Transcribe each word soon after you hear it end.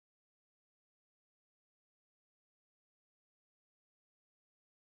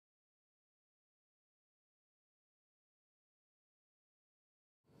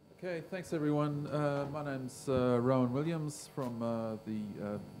Okay, thanks everyone. My name's Rowan Williams from the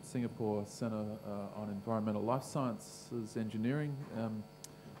Singapore Centre on Environmental Life Sciences Engineering.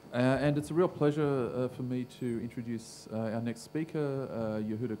 And it's a real pleasure for me to introduce our next speaker,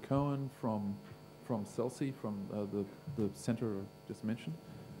 Yehuda Cohen from SCELSE, from the centre I just mentioned.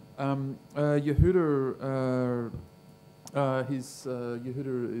 Yehuda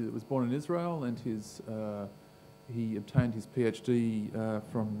was born in Israel, and he obtained his PhD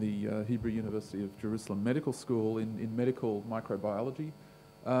from the Hebrew University of Jerusalem Medical School in medical microbiology.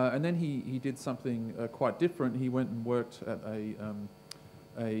 And then he did something quite different. He went and worked at a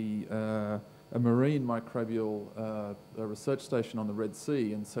marine microbial research station on the Red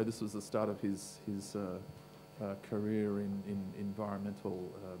Sea, and so this was the start of his career in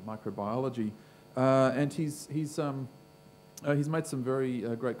environmental microbiology. And he's made some very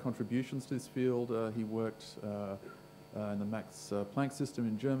great contributions to this field. He worked in the Max Planck system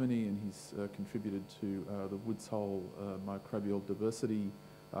in Germany, and he's contributed to the Woods Hole microbial diversity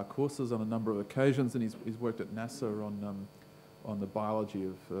courses on a number of occasions, and he's worked at NASA on the biology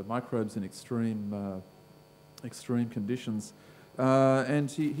of microbes in extreme conditions.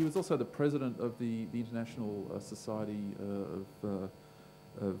 And he was also the president of the International Society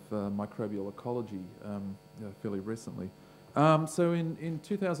of Microbial Ecology fairly recently. So in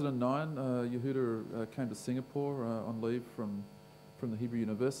 2009, Yehuda came to Singapore on leave from the Hebrew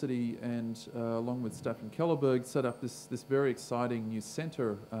University, and along with Stefan Kellerberg set up this very exciting new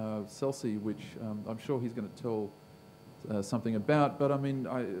centre, SCELSE, which I'm sure he's going to tell something about. But I mean,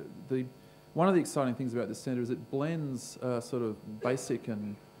 one of the exciting things about this centre is it blends sort of basic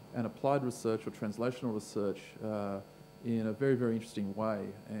and applied research or translational research in a very, very interesting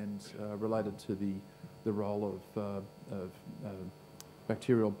way, and related to the role of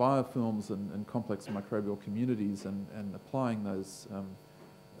bacterial biofilms and complex microbial communities, and applying those,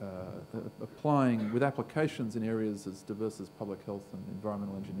 with applications in areas as diverse as public health and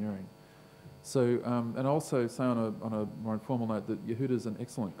environmental engineering. So, and also say on a more informal note that Yehuda's an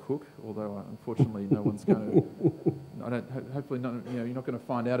excellent cook, although unfortunately no one's going to. Hopefully, you're not going to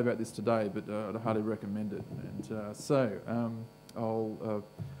find out about this today, but I'd highly recommend it. And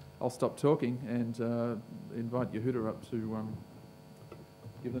I'll stop talking and invite Yehuda up to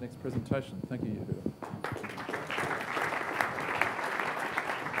give the next presentation. Thank you,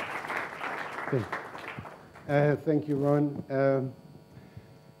 Yehuda. Thank you, Ron.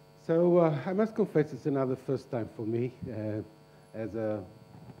 So I must confess it's another first time for me as a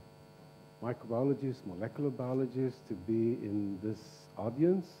microbiologist, molecular biologist, to be in this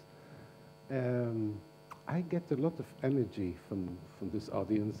audience. I get a lot of energy from this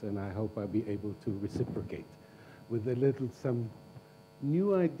audience, and I hope I'll be able to reciprocate with some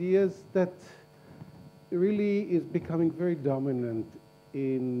new ideas that really is becoming very dominant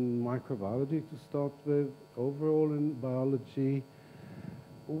in microbiology to start with, overall in biology,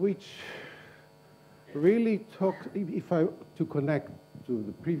 which really to connect to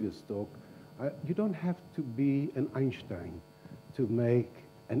the previous talk, you don't have to be an Einstein to make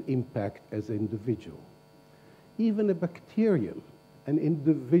an impact as an individual. Even a bacterium, an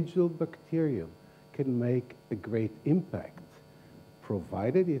individual bacterium, can make a great impact,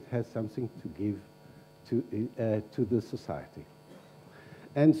 provided it has something to give to the society.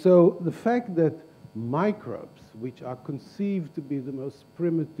 And so the fact that microbes, which are conceived to be the most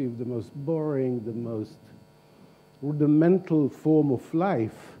primitive, the most boring, the most rudimental form of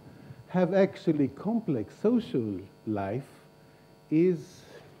life, have actually complex social life is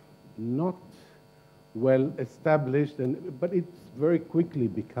not well established, but it's very quickly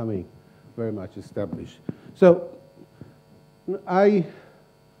becoming very much established. So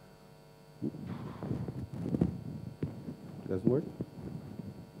doesn't work?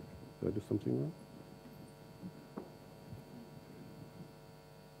 Did I do something wrong?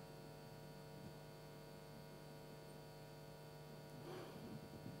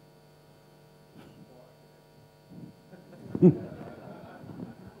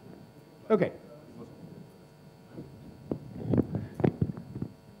 Okay.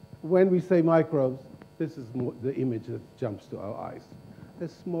 When we say microbes, this is the image that jumps to our eyes. A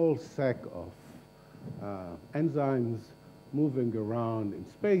small sack of enzymes moving around in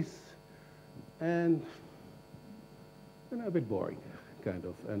space, and a bit boring, kind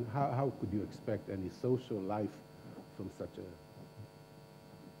of. And how could you expect any social life from such a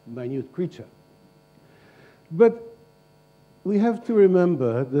minute creature? But we have to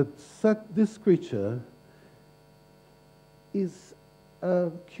remember that this creature is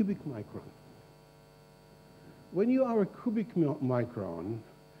a cubic micron. When you are a cubic micron,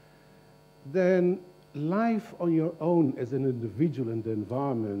 then life on your own as an individual in the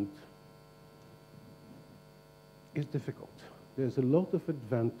environment is difficult. There's a lot of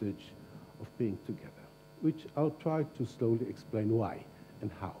advantage of being together, which I'll try to slowly explain why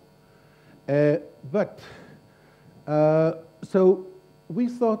and how. So we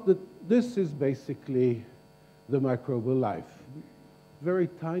thought that this is basically the microbial life. Very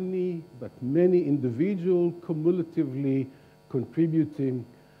tiny, but many individuals cumulatively contributing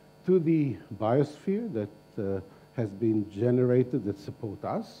to the biosphere that has been generated that support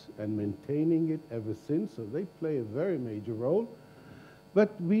us and maintaining it ever since. So they play a very major role.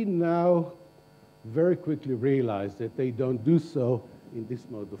 But we now very quickly realize that they don't do so in this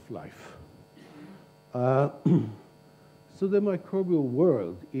mode of life. So the microbial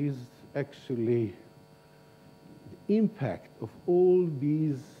world is actually the impact of all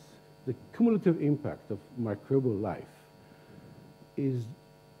these, the cumulative impact of microbial life is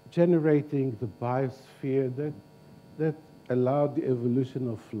generating the biosphere that allowed the evolution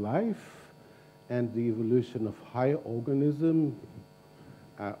of life and the evolution of higher organisms,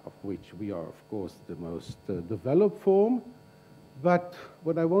 of which we are, of course, the most developed form. But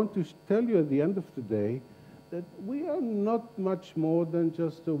what I want to tell you at the end of the day, that we are not much more than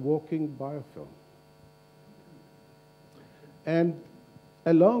just a walking biofilm. And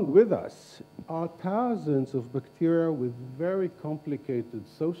along with us are thousands of bacteria with very complicated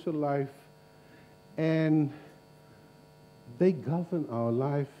social life, and they govern our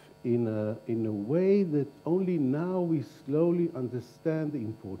life in a way that only now we slowly understand the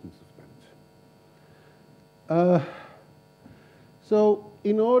importance of that. So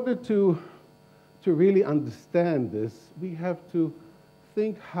in order to really understand this, we have to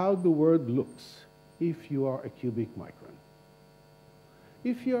think how the world looks if you are a cubic micron.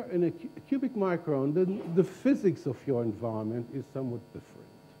 If you're in a cubic micron, then the physics of your environment is somewhat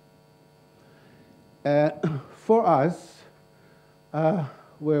different. For us,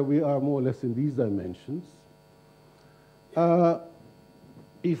 where we are more or less in these dimensions,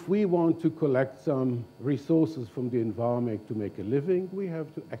 if we want to collect some resources from the environment to make a living, we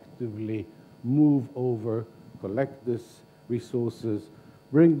have to actively move over, collect these resources,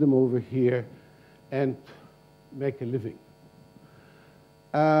 bring them over here, and make a living.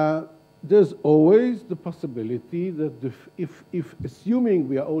 There's always the possibility that if assuming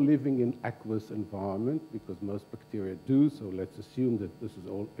we are all living in aqueous environment, because most bacteria do, so let's assume that this is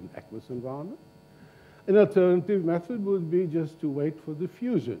all an aqueous environment, an alternative method would be just to wait for the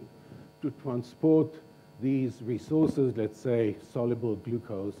fusion to transport these resources, let's say soluble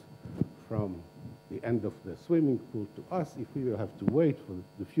glucose, from the end of the swimming pool to us. If we will have to wait for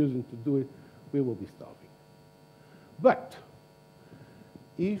the fusion to do it, we will be starving. But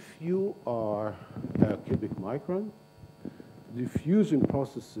if you are a cubic micron, the fusion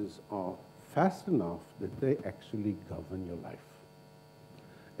processes are fast enough that they actually govern your life.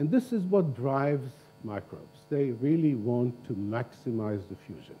 And this is what drives microbes. They really want to maximize the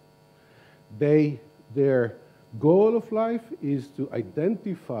fusion. Their goal of life is to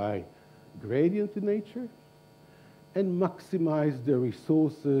identify gradient in nature and maximize the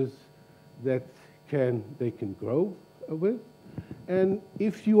resources that they can grow with. And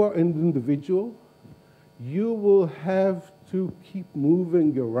if you are an individual, you will have to keep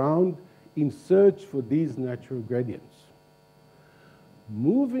moving around in search for these natural gradients.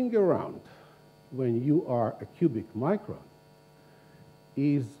 Moving around when you are a cubic micron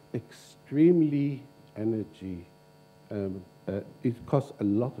is extremely energy, it costs a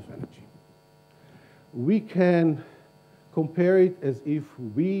lot of energy. We can compare it as if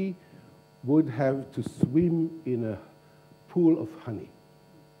we would have to swim in a pool of honey.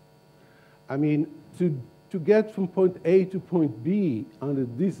 I mean, to get from point A to point B under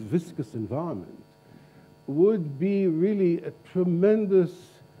this viscous environment would be really a tremendous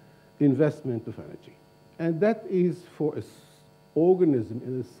investment of energy. And that is for an organism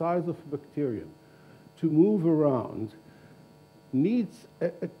in the size of a bacterium to move around needs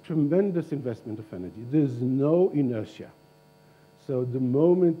a tremendous investment of energy. There's no inertia. So the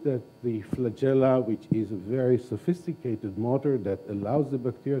moment that the flagella, which is a very sophisticated motor that allows the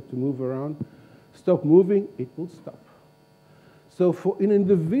bacteria to move around, stop moving, it will stop. So for an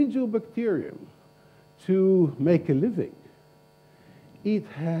individual bacterium to make a living, it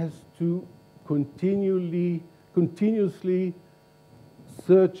has to continuously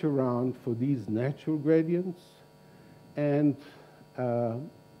search around for these natural gradients and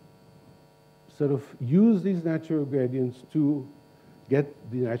sort of use these natural gradients to get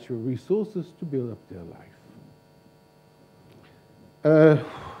the natural resources to build up their life.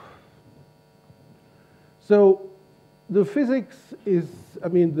 So the physics is, I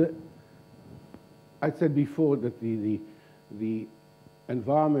mean, I said before that the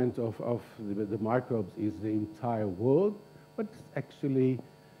environment of the microbes is the entire world, but it's actually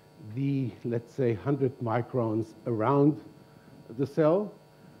the, let's say, 100 microns around the cell.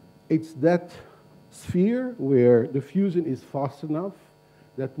 It's that sphere where the fusion is fast enough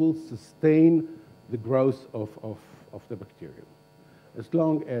that will sustain the growth of the bacterium. As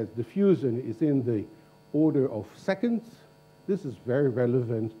long as the fusion is in the order of seconds, this is very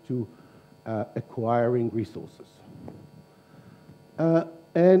relevant to acquiring resources.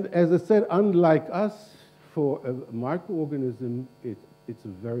 And as I said, unlike us, for a microorganism, it's a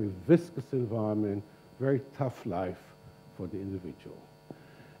very viscous environment, very tough life for the individual.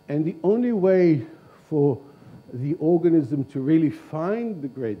 And the only way for the organism to really find the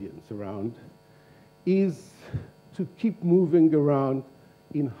gradients around is to keep moving around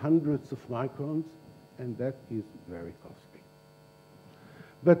in hundreds of microns, and that is very costly.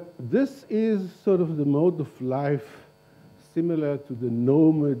 But this is sort of the mode of life similar to the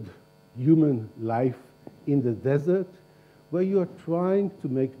nomad human life in the desert, where you are trying to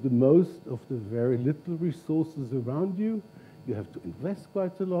make the most of the very little resources around you. You have to invest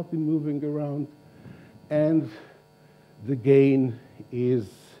quite a lot in moving around, and the gain is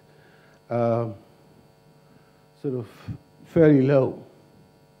sort of fairly low.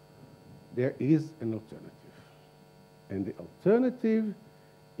 There is an alternative, and the alternative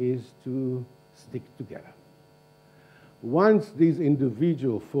is to stick together. Once these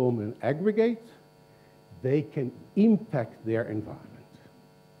individuals form an aggregate, they can impact their environment.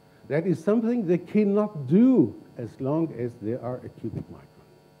 That is something they cannot do as long as they are a cubic micron.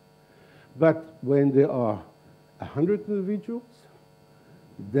 But when there are 100 individuals,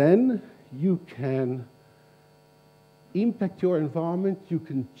 then you can impact your environment. You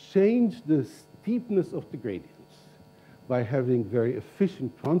can change the steepness of the gradients by having very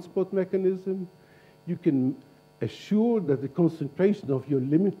efficient transport mechanism. You can assure that the concentration of your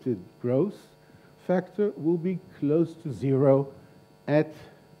limited growth factor will be close to zero at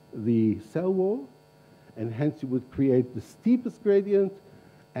the cell wall, and hence you would create the steepest gradient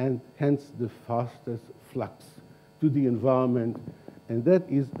and hence the fastest flux to the environment. And that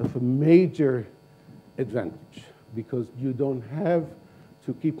is of a major advantage, because you don't have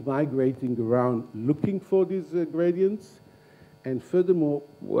to keep migrating around looking for these gradients. And furthermore,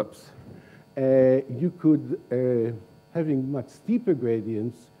 you could, having much steeper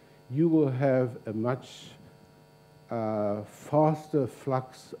gradients, you will have a much faster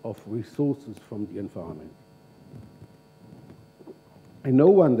flux of resources from the environment. And no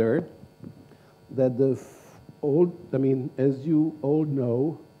wonder that as you all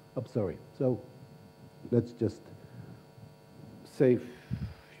know, so let's just say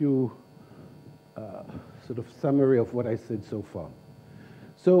a few sort of summary of what I said so far.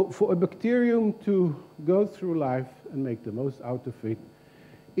 So for a bacterium to go through life and make the most out of it,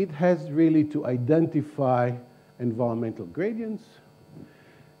 it has really to identify environmental gradients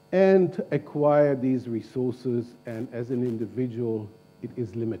and acquire these resources, and as an individual, it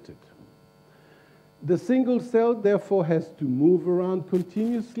is limited. The single cell, therefore, has to move around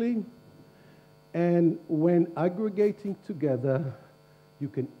continuously, and when aggregating together, you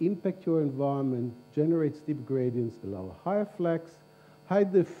can impact your environment, generate steep gradients, allow a higher flux,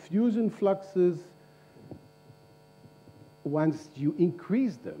 hide the fusion fluxes. Once you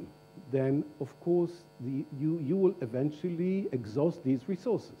increase them, then, of course, you will eventually exhaust these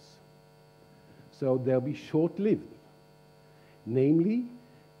resources. So they'll be short-lived. Namely,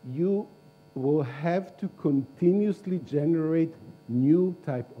 you will have to continuously generate new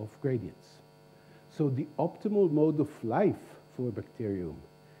type of gradients. So the optimal mode of life for a bacterium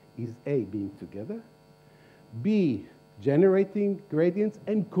is A, being together, B, generating gradients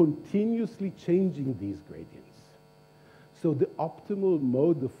and continuously changing these gradients. So the optimal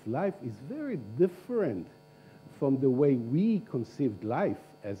mode of life is very different from the way we conceived life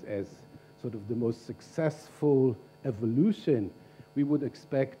as sort of the most successful evolution. We would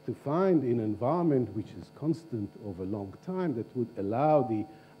expect to find an environment which is constant over a long time that would allow the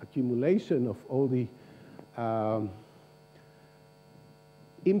accumulation of all the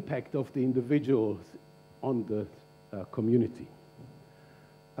impact of the individuals on the community.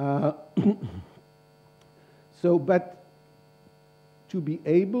 But to be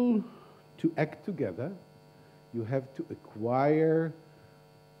able to act together, you have to acquire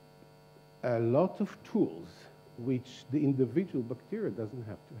a lot of tools which the individual bacteria doesn't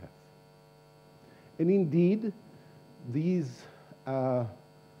have to have. And indeed, these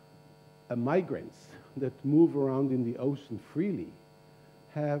migrants that move around in the ocean freely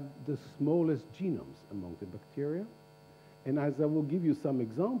have the smallest genomes among the bacteria. And as I will give you some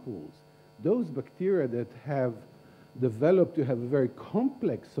examples, those bacteria that have developed to have a very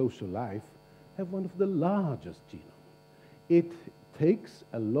complex social life have one of the largest genomes. It takes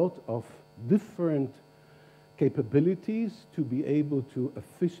a lot of different capabilities to be able to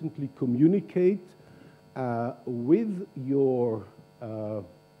efficiently communicate with your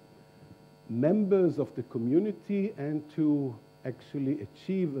members of the community and to actually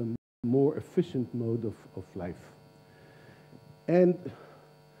achieve a more efficient mode of life. And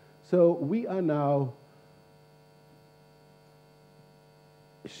so we are now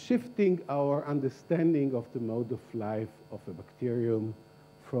shifting our understanding of the mode of life of a bacterium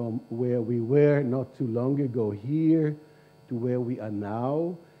from where we were not too long ago here to where we are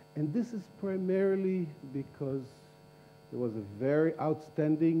now. And this is primarily because there was a very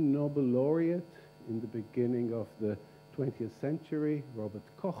outstanding Nobel laureate in the beginning of the 20th century, Robert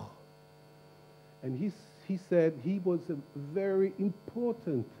Koch. And he said he was a very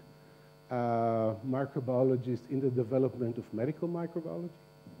important microbiologist in the development of medical microbiology.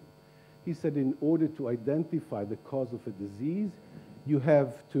 He said in order to identify the cause of a disease, you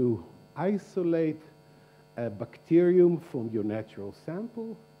have to isolate a bacterium from your natural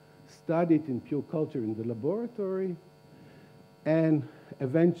sample, study it in pure culture in the laboratory, and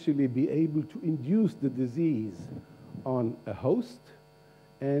eventually be able to induce the disease on a host,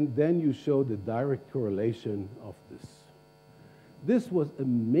 and then you show the direct correlation of this. This was a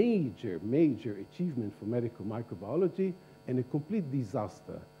major, major achievement for medical microbiology and a complete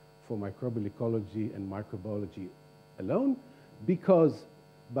disaster for microbial ecology and microbiology alone, because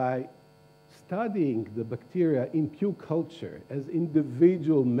by studying the bacteria in pure culture as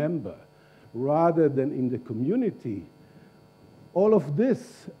individual member rather than in the community, all of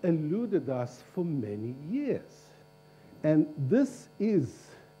this eluded us for many years. And this is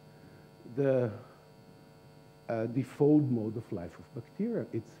the default mode of life of bacteria.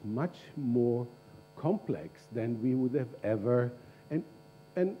 It's much more complex than we would have ever.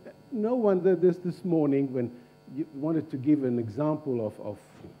 And no wonder this morning when you wanted to give an example of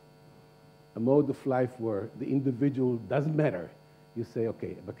a mode of life where the individual doesn't matter. You say,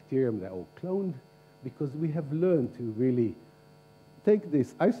 okay, a bacterium, they're all cloned, because we have learned to really take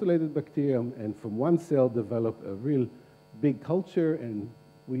this isolated bacterium and from one cell develop a real big culture, and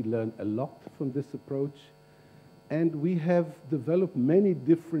we learned a lot from this approach. And we have developed many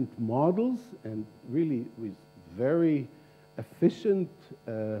different models, and really with very efficient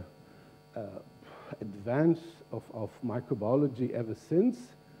advance of microbiology ever since.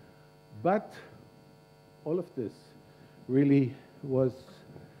 But all of this really was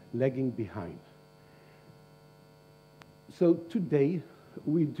lagging behind. So today,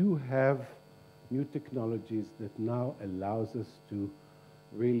 we do have new technologies that now allows us to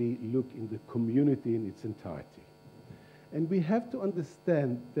really look in the community in its entirety. And we have to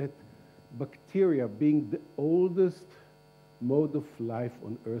understand that bacteria, being the oldest mode of life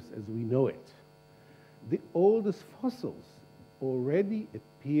on Earth as we know it, the oldest fossils already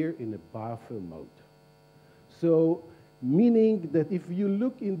appear in a biofilm mode. So, meaning that if you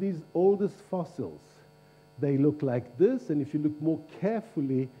look in these oldest fossils, they look like this, and if you look more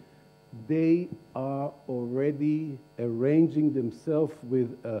carefully, they are already arranging themselves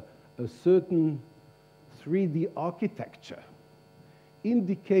with a certain 3D architecture,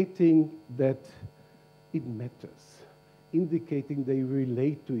 indicating that it matters, indicating they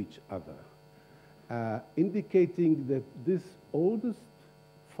relate to each other, indicating that this oldest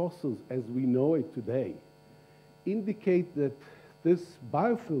fossils as we know it today indicate that this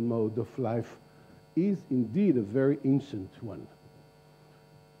biofilm mode of life is indeed a very ancient one.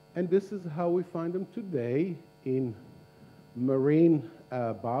 And this is how we find them today in marine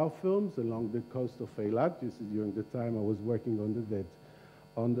biofilms along the coast of Eilat. This is during the time I was working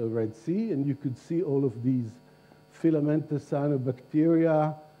on the Red Sea, and you could see all of these filamentous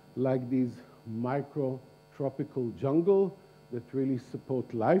cyanobacteria, like these microtropical jungle that really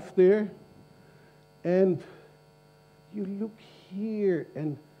support life there. And you look here,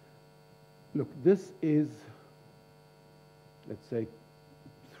 and look, this is, let's say,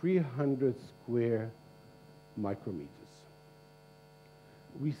 300 square micrometers.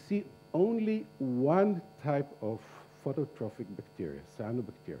 We see only one type of phototrophic bacteria,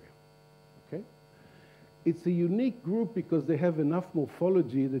 cyanobacteria, okay? It's a unique group because they have enough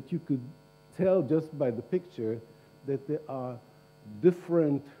morphology that you could tell just by the picture that there are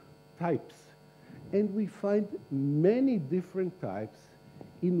different types. And we find many different types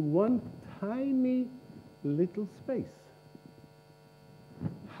in one tiny little space.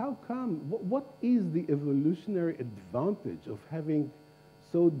 How come? What is the evolutionary advantage of having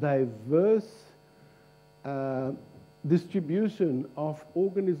so diverse distribution of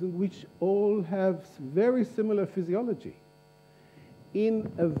organisms which all have very similar physiology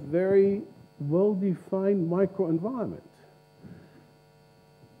in a very well-defined microenvironment.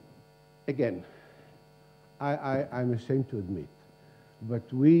 Again, I'm ashamed to admit, but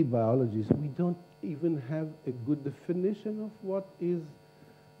we biologists, we don't even have a good definition of what is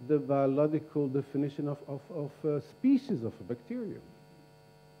the biological definition of a species of a bacterium.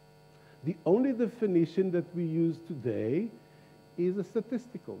 The only definition that we use today is a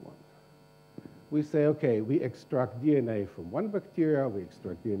statistical one. We say, okay, we extract DNA from one bacteria, we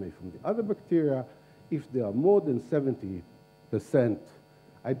extract DNA from the other bacteria. If they are more than 70%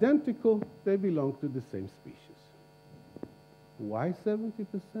 identical, they belong to the same species. Why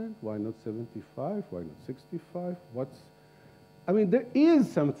 70%? Why not 75? Why not 65? I mean, there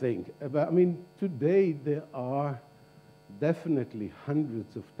is something about, I mean, today there are definitely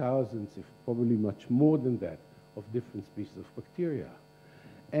hundreds of thousands, if probably much more than that, of different species of bacteria.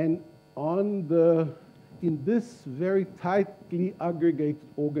 And in this very tightly aggregated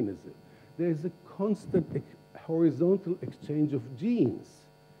organism, there is a constant horizontal exchange of genes.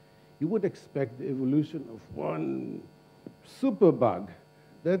 You would expect the evolution of one superbug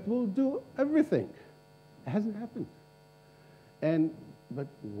that will do everything. It hasn't happened. But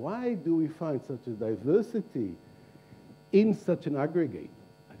why do we find such a diversity in such an aggregate?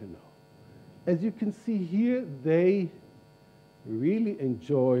 I don't know. As you can see here, they really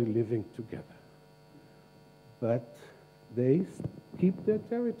enjoy living together. But they keep their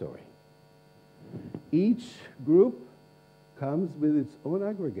territory. Each group comes with its own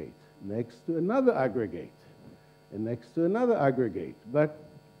aggregate, next to another aggregate, and next to another aggregate. But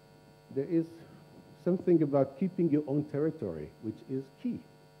there is something about keeping your own territory, which is key.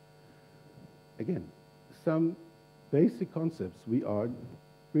 Again, some basic concepts we are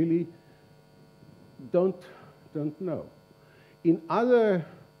really don't know. In other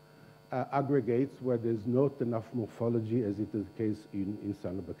aggregates where there's not enough morphology, as it is the case in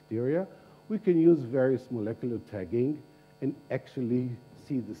cyanobacteria, we can use various molecular tagging and actually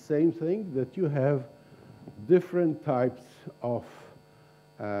see the same thing, that you have different types of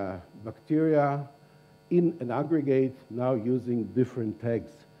bacteria in an aggregate now using different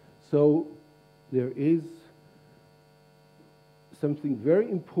tags. So there is something very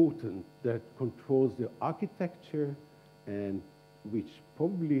important that controls the architecture and which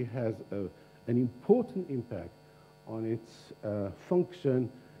probably has an important impact on its function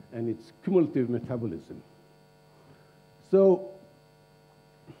and its cumulative metabolism. So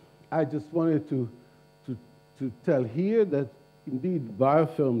I just wanted to tell here that indeed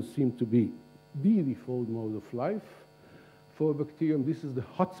biofilms seem to be the default mode of life for a bacterium. This is the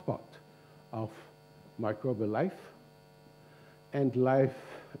hotspot of microbial life. And life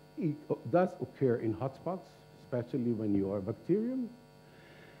does occur in hotspots, especially when you are a bacterium.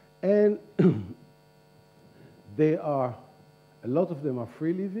 And a lot of them are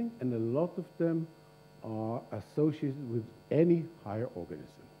free living, and a lot of them are associated with any higher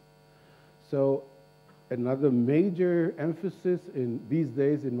organism. So another major emphasis these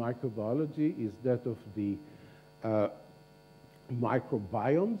days in microbiology is that of the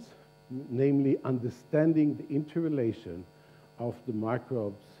microbiomes, namely understanding the interrelation of the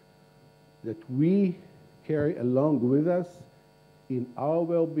microbes that we carry along with us in our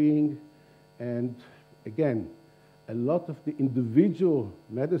well-being. And again, a lot of the individual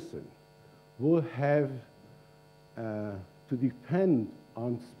medicine will have to depend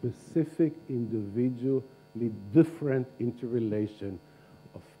on specific individually different interrelation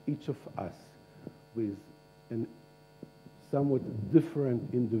of each of us with a somewhat different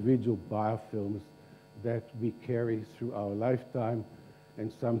individual biofilms that we carry through our lifetime,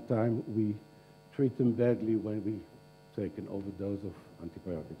 and sometimes we treat them badly when we take an overdose of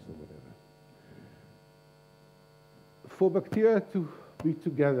antibiotics or whatever. For bacteria to be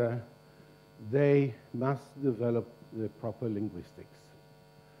together, they must develop the proper linguistics.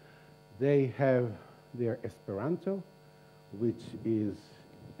 They have their Esperanto, which is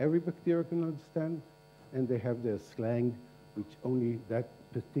every bacteria can understand, and they have their slang, which only that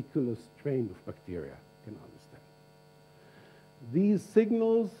particular strain of bacteria can understand. These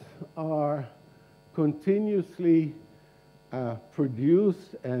signals are continuously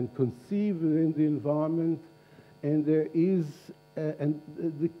produced and conceived within the environment, and there is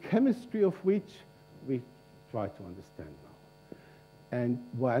the chemistry of which we try to understand now. And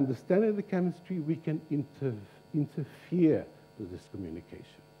by understanding the chemistry, we can interfere with this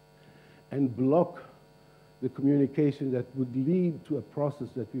communication and block the communication that would lead to a process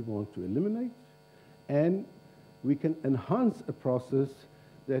that we want to eliminate, and we can enhance a process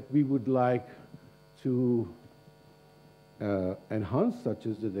that we would like to enhanced, such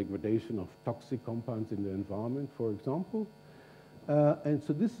as the degradation of toxic compounds in the environment, for example. And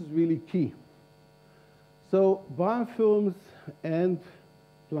so this is really key. So biofilms and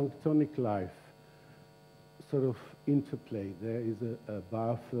planktonic life sort of interplay. There is a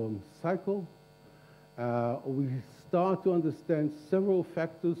biofilm cycle. We start to understand several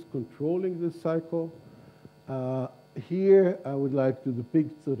factors controlling this cycle. Here, I would like to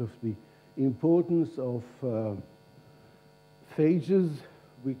depict sort of the importance of phages,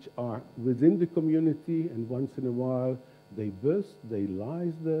 which are within the community, and once in a while they burst, they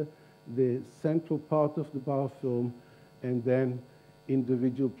lyse the central part of the biofilm, and then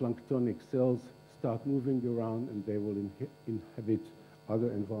individual planktonic cells start moving around and they will inhabit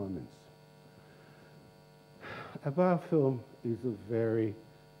other environments. A biofilm is a very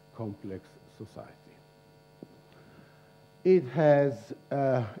complex society. It has,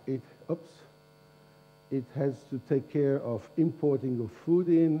 it has to take care of importing of food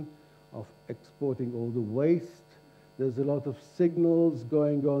in, of exporting all the waste. There's a lot of signals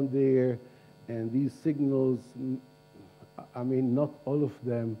going on there, and these signals, I mean, not all of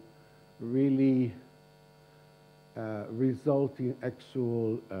them really result in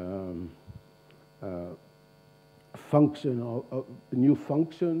actual function or new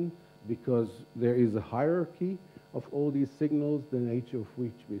function, because there is a hierarchy of all these signals, the nature of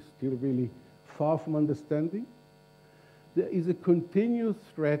which we're still really far from understanding. There is a continuous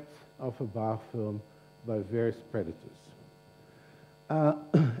threat of a biofilm by various predators.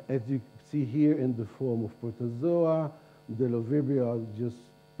 As you see here in the form of protozoa, the Lovibria are just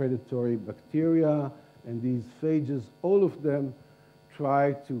predatory bacteria, and these phages, all of them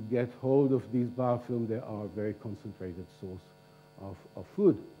try to get hold of these biofilms. They are a very concentrated source of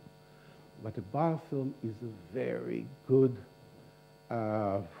food. But a biofilm is a very good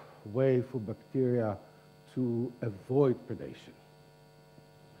way for bacteria to avoid predation.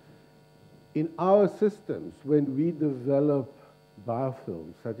 In our systems, when we develop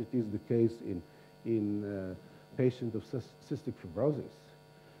biofilms, such as it is the case in patients of cystic fibrosis,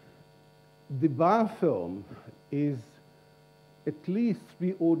 the biofilm is at least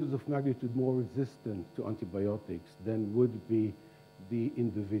 3 orders of magnitude more resistant to antibiotics than would be the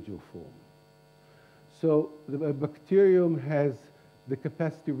individual form. So the bacterium has the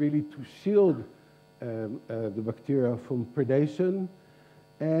capacity really to shield the bacteria from predation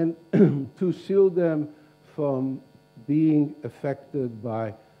and to shield them from being affected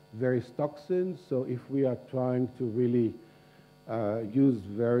by various toxins. So if we are trying to really use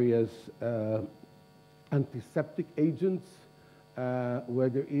various antiseptic agents where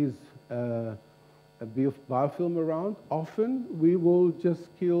there is a biofilm around, often we will just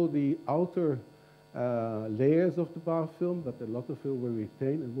kill the outer layers of the biofilm, but a lot of it will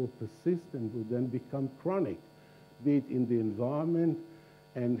retain and will persist and will then become chronic, be it in the environment,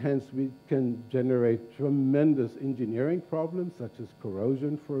 and hence we can generate tremendous engineering problems, such as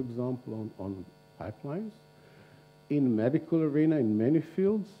corrosion, for example, on pipelines, in medical arena, in many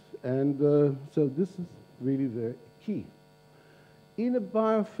fields, and so this is really the key. In a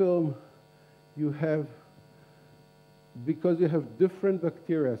biofilm, you have, because you have different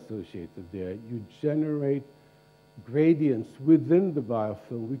bacteria associated there, you generate gradients within the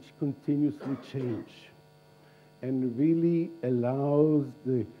biofilm which continuously change and really allows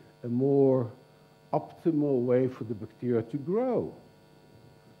a more optimal way for the bacteria to grow.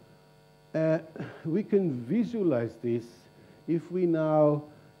 We can visualize this if we now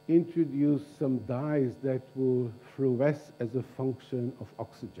introduce some dyes that will fluoresce as a function of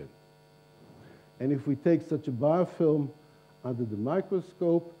oxygen. And if we take such a biofilm under the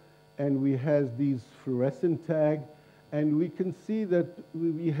microscope and we have these fluorescent tags, and we can see that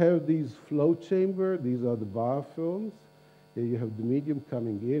we have these flow chamber. These are the biofilms. Here you have the medium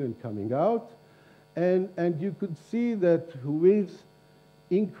coming in and coming out. And you could see that with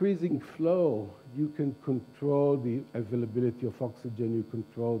increasing flow, you can control the availability of oxygen. You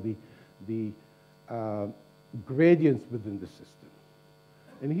control the gradients within the system.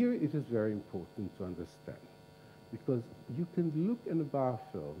 And here it is very important to understand, because you can look in a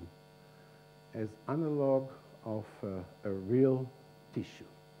biofilm as analog of a real tissue.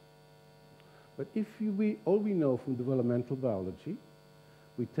 But if all we know from developmental biology,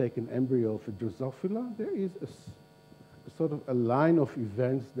 we take an embryo of a Drosophila, there is a sort of a line of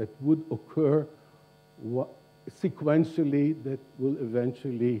events that would occur sequentially that will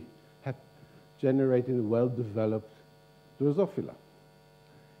eventually generate a well-developed Drosophila.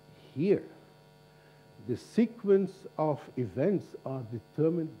 Here, the sequence of events are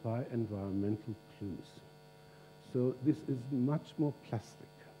determined by environmental clues. So this is much more plastic.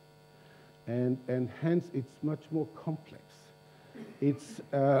 and hence it's much more complex. It's,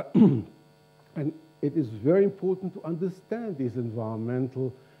 and it is very important to understand these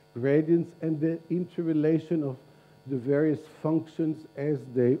environmental gradients and the interrelation of the various functions as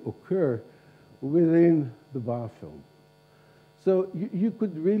they occur within the biofilm. So you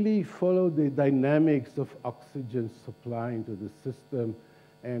could really follow the dynamics of oxygen supply into the system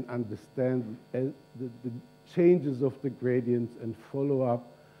and understand the changes of the gradients and follow up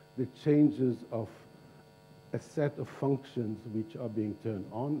the changes of a set of functions which are being turned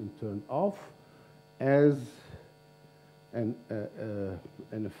on and turned off as an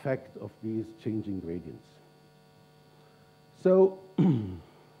effect of these changing gradients. So,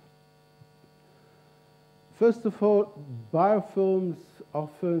 first of all, biofilms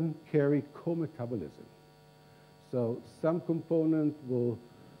often carry co-metabolism. So some component will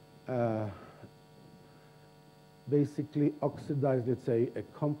basically oxidize, let's say, a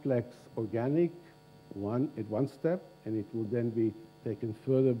complex organic at one step, and it will then be taken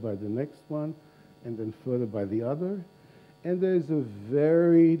further by the next one, and then further by the other. And there's a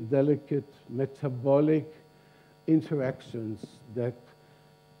very delicate metabolic interactions that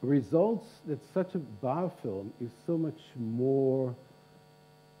results that such a biofilm is so much more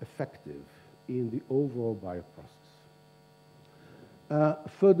effective in the overall bioprocess.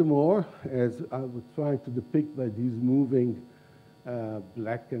 Furthermore, as I was trying to depict by these moving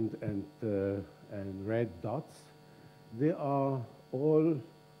black and red dots, they are all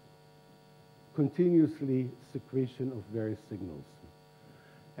continuously secretion of various signals.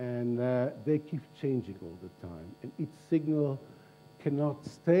 And they keep changing all the time. And each signal cannot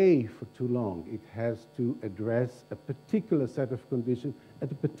stay for too long. It has to address a particular set of conditions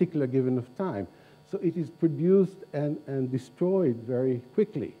at a particular given of time. So it is produced and destroyed very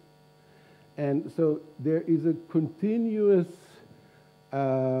quickly. And so there is a continuous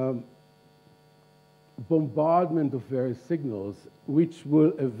bombardment of various signals which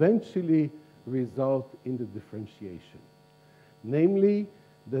will eventually result in the differentiation. Namely,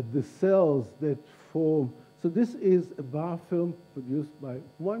 that the cells that form, so this is a biofilm produced by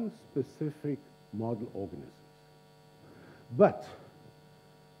one specific model organism. But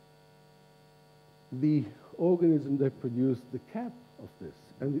the organism that produced the cap of this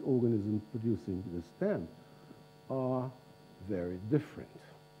and the organism producing the stem are very different.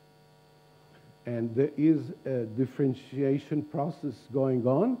 And there is a differentiation process going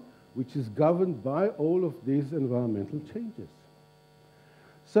on which is governed by all of these environmental changes.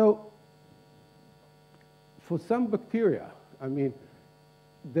 So for some bacteria, I mean,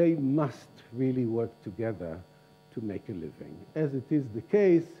 they must really work together to make a living, as it is the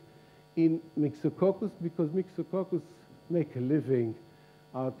case in Myxococcus, because Myxococcus make a living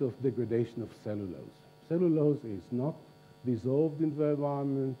out of degradation of cellulose. Cellulose is not dissolved in the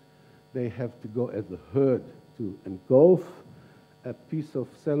environment. They have to go as a herd to engulf a piece of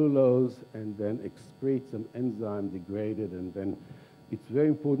cellulose and then excrete some enzyme, degrade it, and then it's very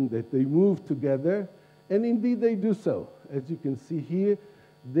important that they move together, and indeed they do so. As you can see here,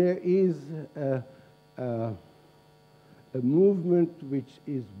 there is a movement which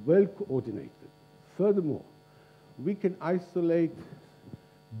is well coordinated. Furthermore, we can isolate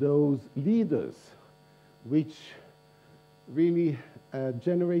those leaders which really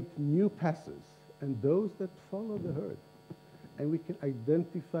generate new passes and those that follow the herd. And we can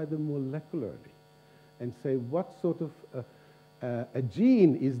identify them molecularly and say what sort of a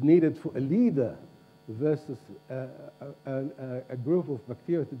gene is needed for a leader versus a group of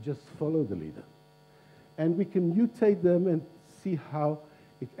bacteria to just follow the leader. And we can mutate them and see how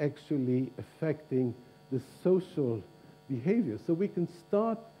it's actually affecting the social behavior. So we can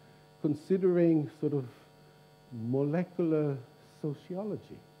start considering sort of molecular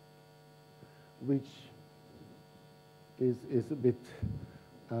sociology, which is a bit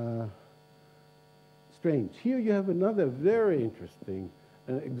strange. Here you have another very interesting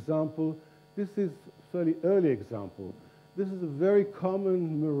example. This is a fairly early example. This is a very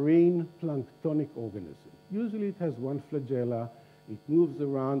common marine planktonic organism. Usually it has one flagella. It moves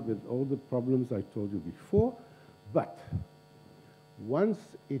around with all the problems I told you before. But once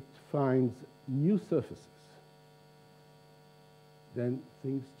it finds new surfaces, then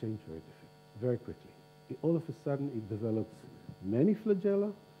things change very quickly. All of a sudden, it develops many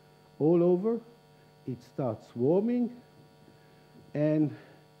flagella all over. It starts swarming, and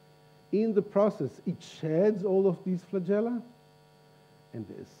in the process, it sheds all of these flagella, and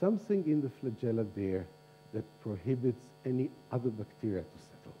there is something in the flagella there that prohibits any other bacteria to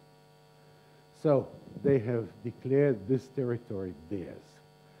settle. So they have declared this territory theirs.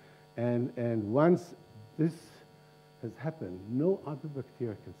 And once this has happened, no other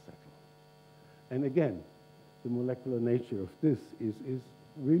bacteria can settle. And again, the molecular nature of this is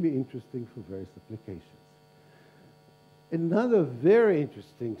really interesting for various applications. Another very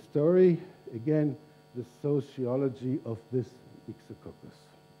interesting story, again, the sociology of this Mixococcus.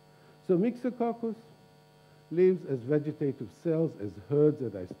 So Mixococcus lives as vegetative cells, as herds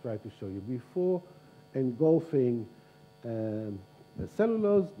that I tried to show you before, engulfing the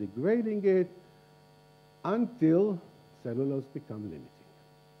cellulose, degrading it, until cellulose become limiting.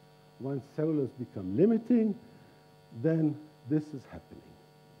 Once cellulose become limiting, then this is happening.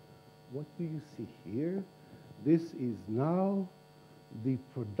 What do you see here? This is now the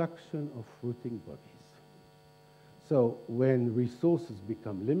production of fruiting bodies. So when resources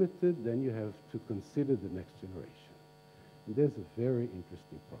become limited, then you have to consider the next generation. And there's a very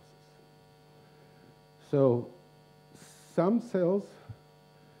interesting process. So some cells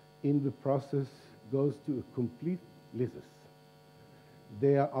in the process goes to a complete lysis.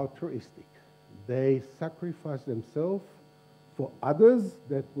 They are altruistic. They sacrifice themselves for others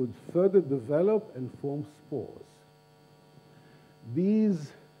that would further develop and form spores.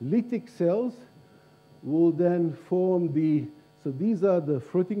 These lytic cells will then form so these are the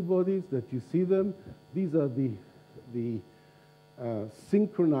fruiting bodies that you see them. These are the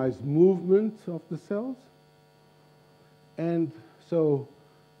synchronized movement of the cells. And so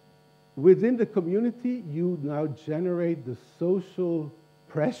within the community, you now generate the social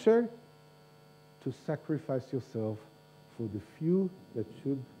pressure to sacrifice yourself for the few that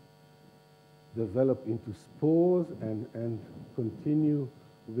should develop into spores and continue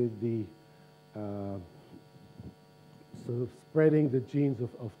with the sort of spreading the genes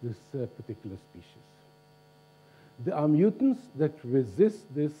of this particular species. There are mutants that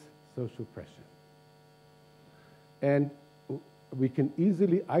resist this social pressure. And we can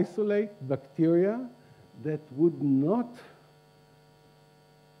easily isolate bacteria that would not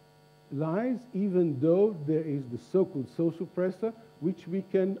lyse, even though there is the so-called social pressure, which we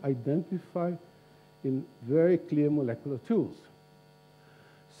can identify in very clear molecular tools.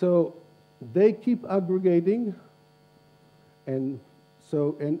 So they keep aggregating, and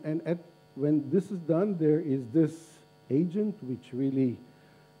so when this is done, there is this agent which really,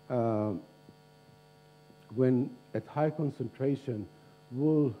 when at high concentration,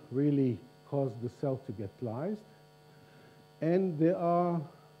 will really cause the cell to get lysed. And there are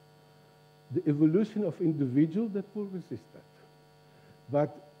the evolution of individuals that will resist that.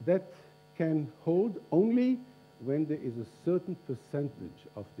 But that can hold only when there is a certain percentage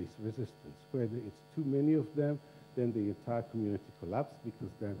of this resistance. Whether it's too many of them, then the entire community collapses,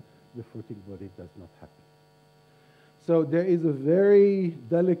 because then the fruiting body does not happen. So there is a very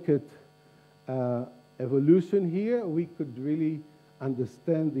delicate evolution here. We could really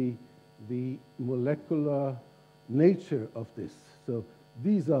understand the molecular nature of this. So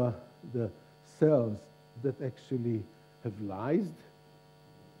these are the cells that actually have lysed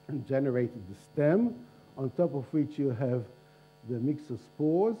and generated the stem, on top of which you have the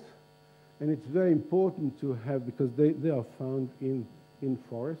mixospores. And it's very important to have, because they are found in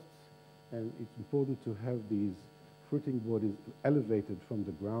forests, and it's important to have these fruiting bodies elevated from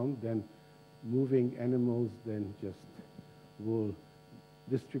the ground. Then moving animals then just will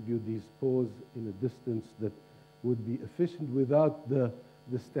distribute these spores in a distance that would be efficient. Without the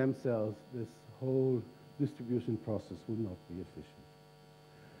stem cells, this whole distribution process would not be efficient.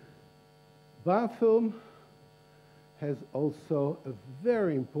 Biofilm has also a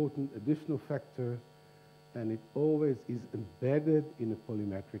very important additional factor, and it always is embedded in a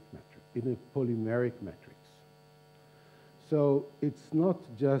polymeric matrix. So it's not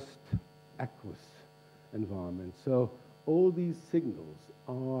just aqueous environment. So all these signals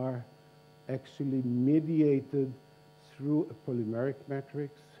are actually mediated through a polymeric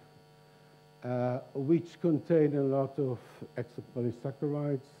matrix, which contain a lot of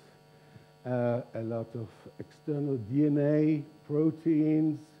exopolysaccharides, a lot of external DNA,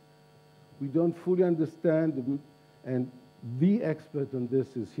 proteins. We don't fully understand, and the expert on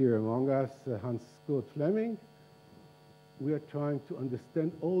this is here among us, Hans Fleming. We are trying to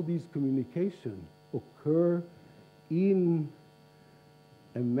understand all these communications occur in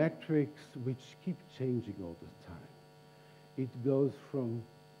a matrix which keeps changing all the time. It goes from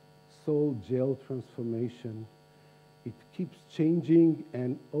sol-gel transformation. It keeps changing,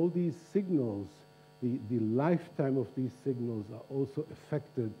 and all these signals, the lifetime of these signals are also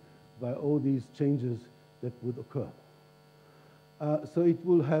affected by all these changes that would occur. So it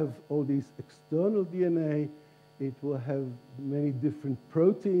will have all these external DNA. It will have many different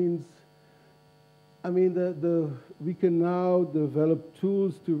proteins. I mean, we can now develop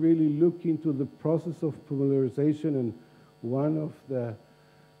tools to really look into the process of polymerization, and one of the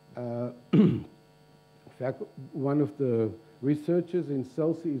fact, one of the researchers in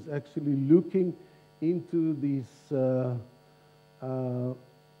SCELSE is actually looking into these, how do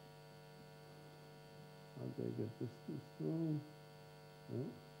I get this wrong? No?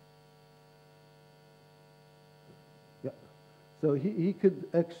 Yeah. So he could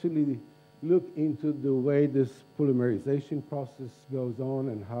actually look into the way this polymerization process goes on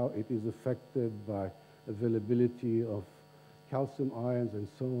and how it is affected by availability of calcium ions and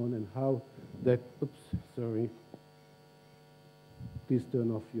so on, and how that, oops, sorry. Please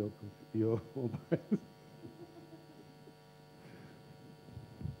turn off your mobile.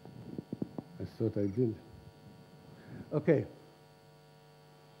 I thought I did. Okay.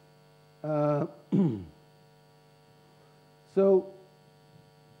 So,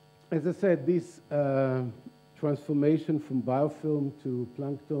 as I said, this transformation from biofilm to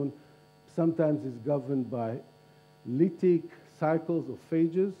plankton sometimes is governed by lytic cycles or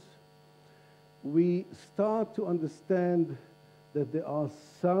phages. We start to understand that there are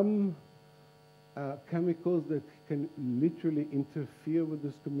some chemicals that can literally interfere with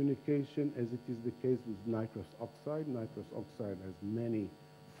this communication, as it is the case with nitrous oxide. Nitrous oxide has many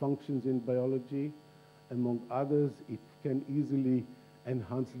functions in biology. Among others, it can easily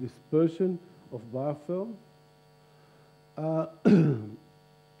enhance dispersion of biofilm.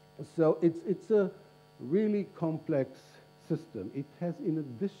 So it's a really complex system. It has, in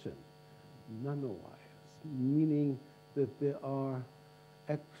addition, nanowires, meaning that there are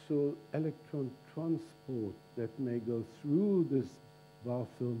actual electron transport that may go through this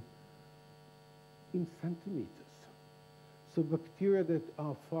biofilm in centimeters. So bacteria that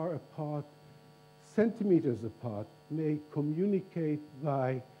are far apart, centimeters apart, may communicate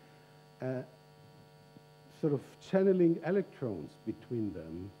by sort of channeling electrons between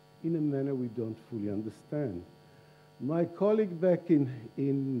them in a manner we don't fully understand. My colleague back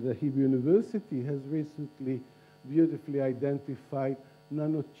in the Hebrew University has recently beautifully identified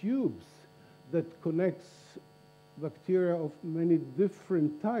nanotubes that connects bacteria of many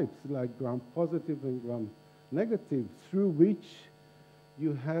different types, like gram-positive and gram-negative, through which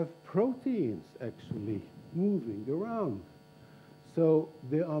you have proteins actually moving around. So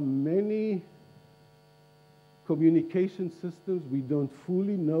there are many communication systems we don't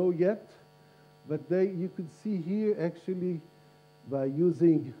fully know yet, but you could see here actually by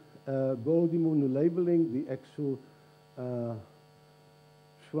using gold immunolabeling the actual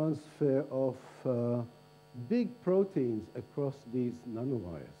transfer of big proteins across these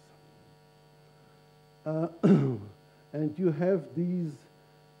nanowires. And you have these,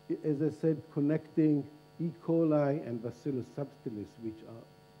 as I said, connecting E. coli and Bacillus subtilis, which are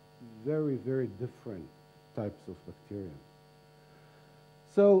very, very different types of bacteria.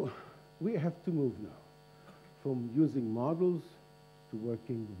 So we have to move now from using models to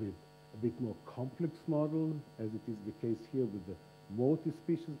working with a bit more complex model, as it is the case here with the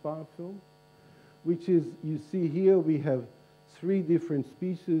multi-species biofilm, which is, you see here, we have 3 different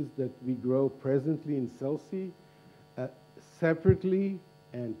species that we grow presently in SCELSE, separately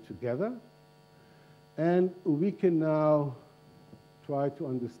and together. And we can now try to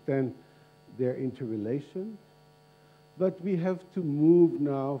understand their interrelation. But we have to move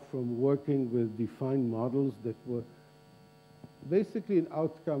now from working with defined models that were basically an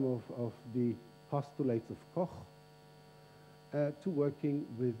outcome of the postulates of Koch to working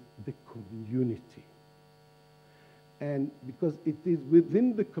with the community. And because it is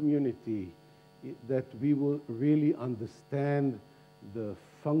within the community that we will really understand the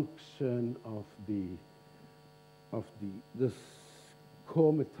function of this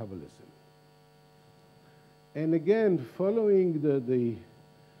core metabolism. And again, following the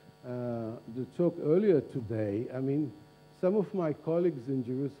talk earlier today, I mean, some of my colleagues in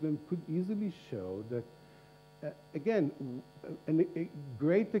Jerusalem could easily show that, again, a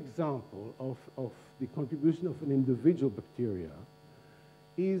great example of the contribution of an individual bacteria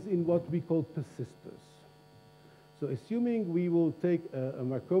is in what we call persisters. So assuming we will take a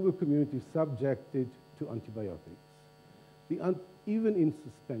microbial community subjected to antibiotics, even in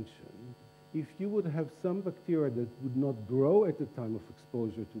suspension, if you would have some bacteria that would not grow at the time of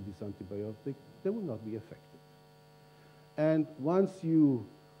exposure to this antibiotic, they will not be affected. And once you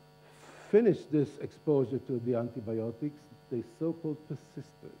finish this exposure to the antibiotics, the so-called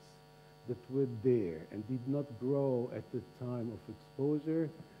persisters that were there and did not grow at the time of exposure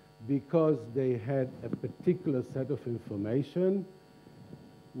because they had a particular set of information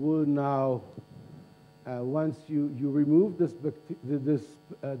will now, once you remove this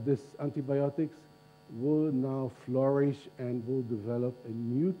antibiotics, will now flourish and will develop a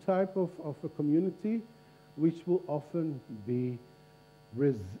new type of a community, which will often be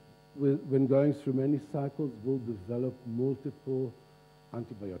when going through many cycles, will develop multiple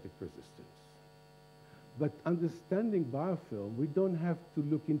antibiotic resistance. But understanding biofilm, we don't have to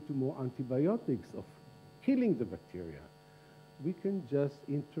look into more antibiotics of killing the bacteria. We can just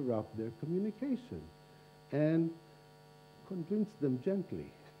interrupt their communication and convince them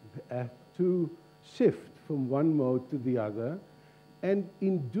gently to shift from one mode to the other. And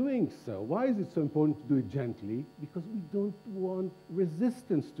in doing so, why is it so important to do it gently? Because we don't want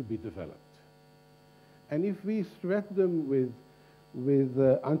resistance to be developed. And if we threaten them with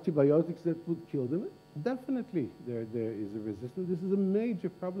antibiotics that would kill them, definitely there is a resistance. This is a major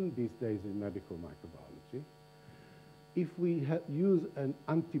problem these days in medical microbiology. If we use an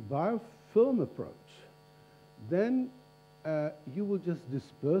antibiofilm approach, then you will just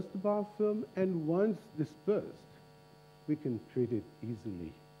disperse the biofilm, and once dispersed, we can treat it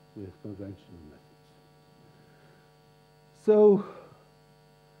easily with conventional methods. So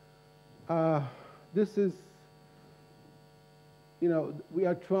this is, you know, we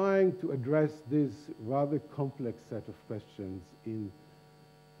are trying to address this rather complex set of questions in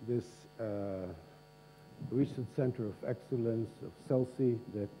this Research Center of Excellence of SCELSE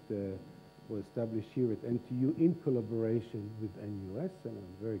that was established here at NTU in collaboration with NUS, and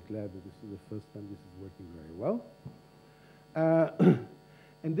I'm very glad that this is the first time this is working very well.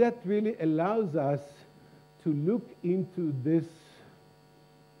 And that really allows us to look into this,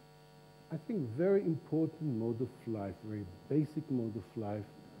 I think, very important mode of life, very basic mode of life,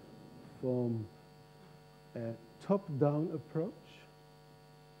 from a top-down approach.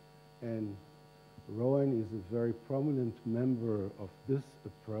 And Rowan is a very prominent member of this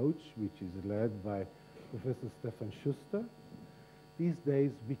approach, which is led by Professor Stefan Schuster. These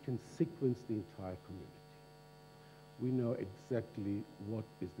days, we can sequence the entire community. We know exactly what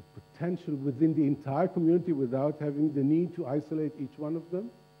is the potential within the entire community without having the need to isolate each one of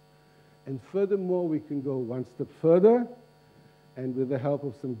them. And furthermore, we can go one step further, and with the help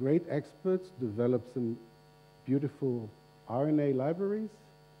of some great experts, develop some beautiful RNA libraries,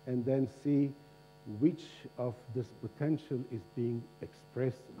 and then see which of this potential is being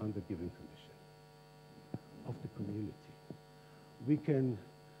expressed under given condition of the community. We can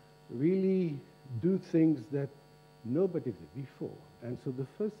really do things that nobody did before. And so the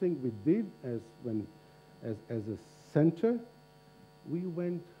first thing we did as a center, we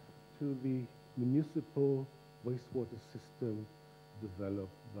went to the municipal wastewater system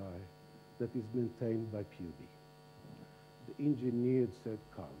developed that is maintained by PUB. The engineers said,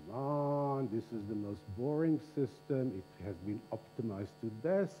 come on, this is the most boring system. It has been optimized to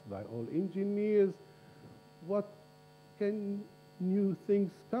death by all engineers. What can new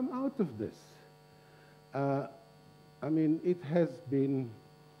things come out of this? I mean, it has been,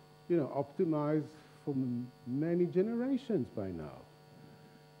 you know, optimized for many generations by now.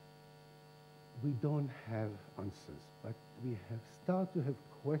 We don't have answers, but we have started to have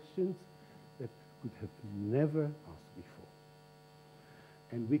questions that could have never asked before.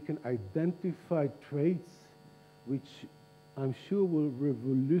 And we can identify traits which I'm sure will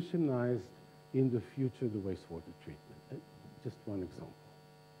revolutionize in the future the wastewater treatment. Just one example.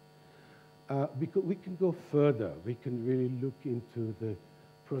 Because we can go further. We can really look into the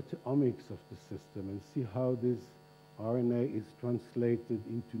proteomics of the system and see how this RNA is translated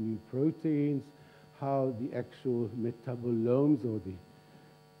into new proteins, how the actual metabolomes or the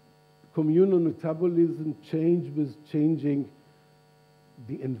communal metabolism change with changing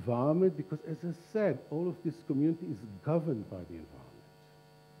the environment, because as I said, all of this community is governed by the environment.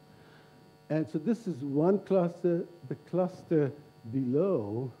 And so this is one cluster. The cluster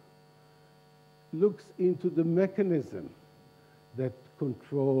below looks into the mechanism that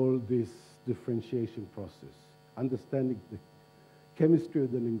control this differentiation process, understanding the chemistry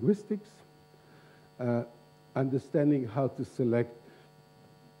of the linguistics, understanding how to select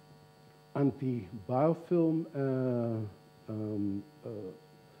anti-biofilm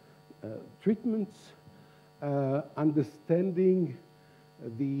treatments, understanding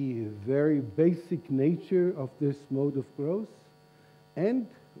the very basic nature of this mode of growth, and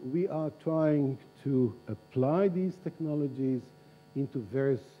we are trying to apply these technologies into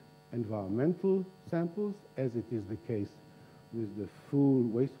various environmental samples, as it is the case with the full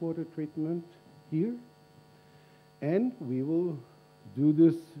wastewater treatment here. And we will do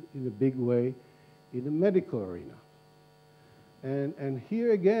this in a big way in the medical arena. And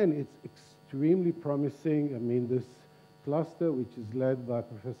here again, it's extremely promising. I mean, this cluster, which is led by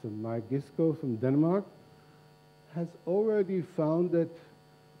Professor Mike Gisco from Denmark, has already found that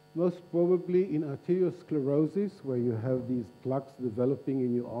most probably in arteriosclerosis, where you have these plaques developing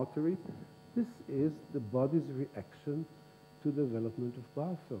in your arteries, this is the body's reaction to the development of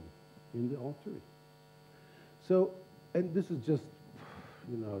biofilm in the artery. So, and this is just,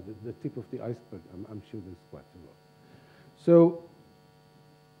 you know, the tip of the iceberg. I'm sure there's quite a lot. So,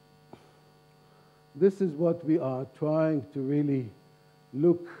 this is what we are trying to really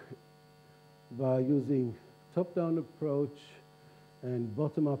look by using top-down approach and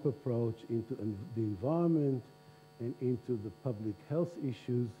bottom-up approach into the environment and into the public health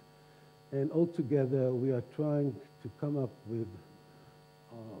issues. And altogether, we are trying to come up with,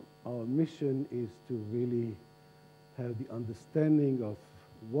 our mission is to really have the understanding of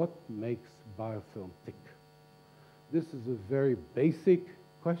what makes biofilm tick. This is a very basic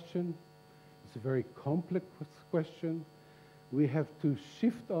question. It's a very complex question. We have to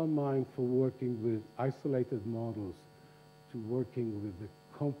shift our mind from working with isolated models to working with the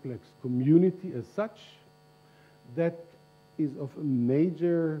complex community as such. That is of a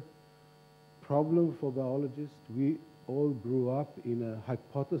major problem for biologists. We all grew up in a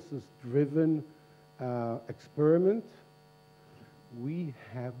hypothesis-driven experiment. We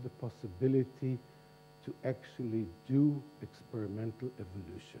have the possibility to actually do experimental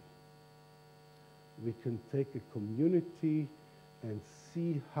evolution. We can take a community and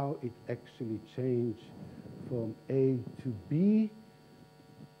see how it actually changed from A to B,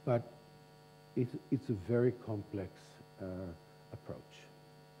 but it's a very complex approach.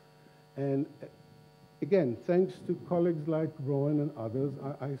 And again, thanks to colleagues like Rowan and others,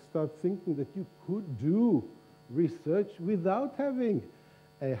 I start thinking that you could do research without having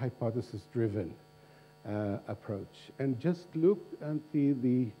a hypothesis-driven approach, and just look at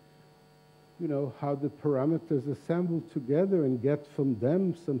you know, how the parameters assemble together and get from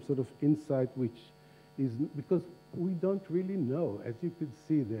them some sort of insight, which is, because we don't really know. As you could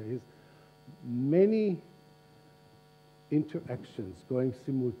see, there is many interactions going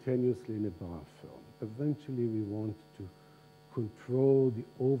simultaneously in a biofilm. Eventually, we want to control the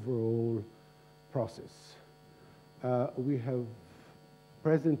overall process. We have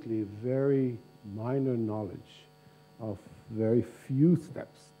presently very minor knowledge of very few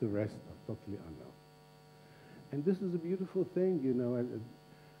steps. The rest are totally unknown. And this is a beautiful thing, you know,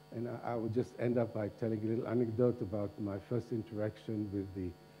 and I will just end up by telling a little anecdote about my first interaction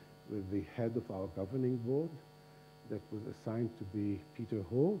with the head of our governing board that was assigned to be Peter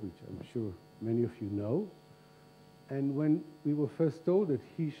Hall, which I'm sure many of you know. And when we were first told that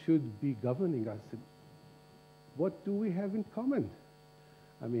he should be governing, I said, what do we have in common?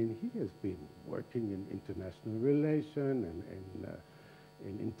 I mean, he has been working in international relations and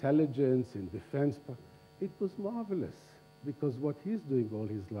in intelligence, in defense. It was marvelous, because what he's doing all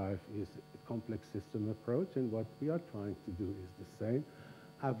his life is a complex system approach, and what we are trying to do is the same.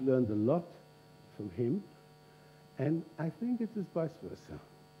 I've learned a lot from him, and I think it is vice versa.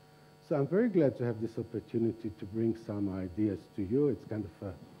 So I'm very glad to have this opportunity to bring some ideas to you. It's kind of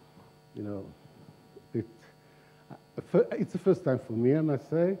a, you know, it's the first time for me, I must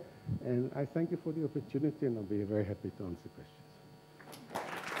say, and I thank you for the opportunity, and I'll be very happy to answer questions.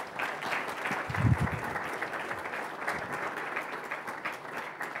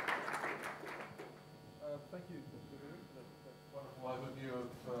 Thank you for that wonderful overview of,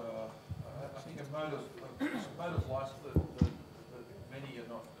 I think, a mode of life that many are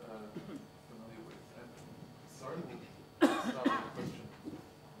not familiar with. And sorry, we'll start with a question.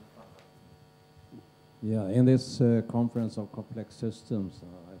 Yeah, in this conference of complex systems,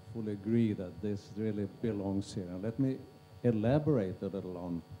 I fully agree that this really belongs here. And let me elaborate a little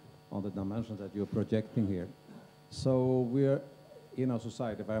on the dimensions that you're projecting here. So we're, in our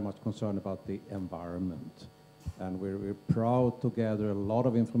society, very much concerned about the environment. And we're proud to gather a lot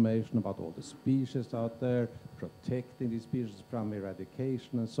of information about all the species out there, protecting these species from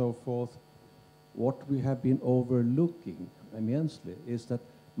eradication and so forth. What we have been overlooking immensely is that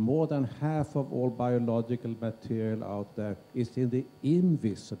more than half of all biological material out there is in the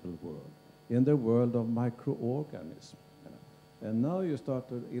invisible world, in the world of microorganisms. And now you start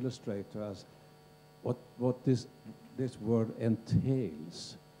to illustrate to us what this word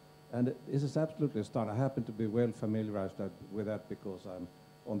entails. And this is absolutely stunning. I happen to be well familiarized with that because I'm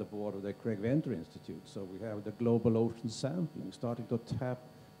on the board of the Craig Venter Institute. So we have the global ocean sampling, starting to tap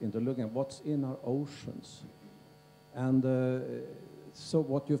into looking at what's in our oceans. And so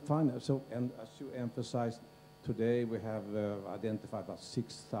what you find, and as you emphasized, today we have identified about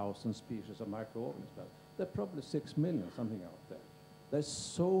 6,000 species of microorganisms. But there are probably 6 million, something out there. There's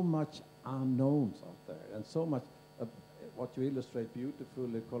so much unknowns out there, and so much what you illustrate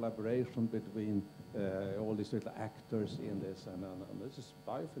beautifully, collaboration between all these little actors in this, and this is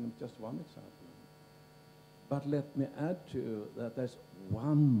biofilm, just one example. But let me add to you that there's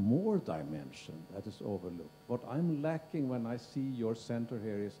one more dimension that is overlooked. What I'm lacking when I see your center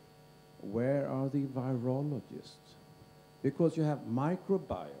here is, where are the virologists? Because you have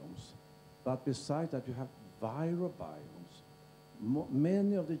microbiomes, but besides that you have virobiomes.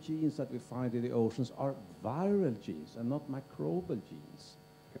 Many of the genes that we find in the oceans are viral genes and not microbial genes.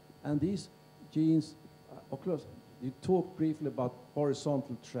 And these genes, of course, you talked briefly about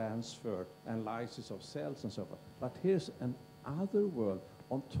horizontal transfer and lysis of cells and so forth. But here's another world.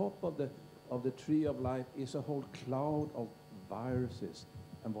 On top of the tree of life is a whole cloud of viruses.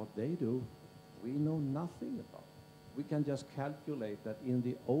 And what they do, we know nothing about. We can just calculate that in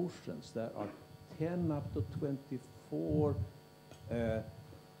the oceans there are 10 up to 24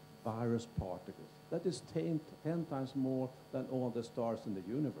 virus particles. That is 10 times more than all the stars in the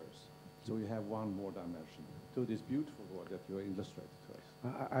universe. So you have one more dimension to this beautiful world that you illustrated to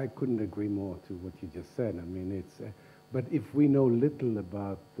us. I couldn't agree more to what you just said. I mean, it's, but if we know little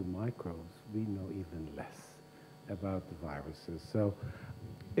about the microbes, we know even less about the viruses. So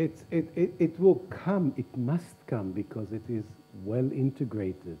it will come, it must come, because it is well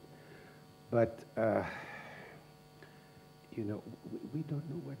integrated. But, you know, we don't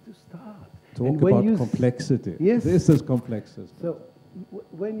know where to start. Talk about complexity. Yes. This is complexity. So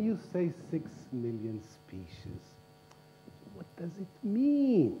when you say 6 million species, what does it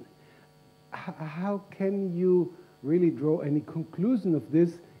mean? How can you really draw any conclusion of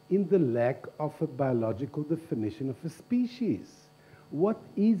this in the lack of a biological definition of a species? What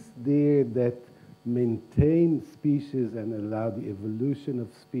is there that maintains species and allow the evolution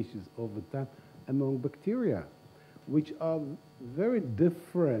of species over time among bacteria, which are very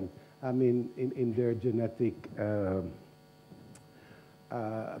different, I mean, in their genetic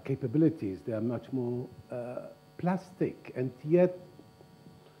capabilities? They are much more plastic, and yet,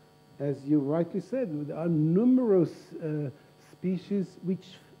 as you rightly said, there are numerous species which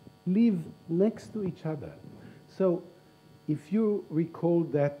live next to each other. So if you recall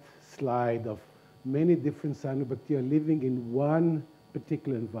that slide of many different cyanobacteria living in one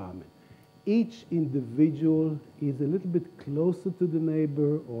particular environment, each individual is a little bit closer to the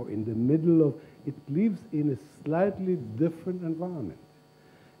neighbor or in the middle of, it lives in a slightly different environment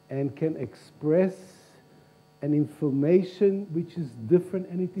and can express an information which is different,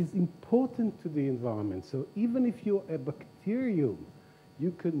 and it is important to the environment. So even if you're a bacterium,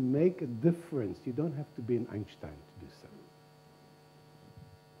 you can make a difference. You don't have to be an Einstein to do so.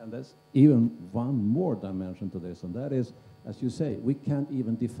 And there's even one more dimension to this, and that is, as you say, we can't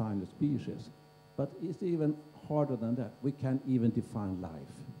even define a species. But it's even harder than that. We can't even define life.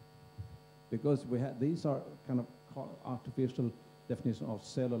 Because we have, these are kind of artificial definition of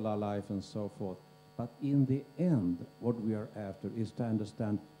cellular life and so forth. But in the end, what we are after is to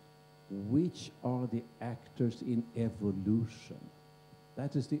understand which are the actors in evolution.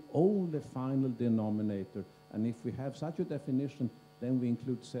 That is the only final denominator. And if we have such a definition, then we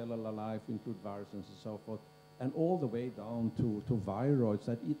include cellular life, we include viruses and so forth, and all the way down to viroids,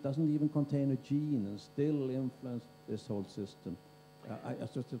 that it doesn't even contain a gene and still influence this whole system. I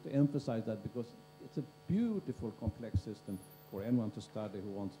just have to emphasize that because it's a beautiful, complex system for anyone to study who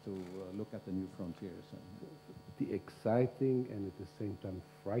wants to look at the new frontiers. The exciting and at the same time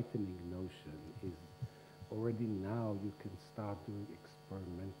frightening notion is already now you can start doing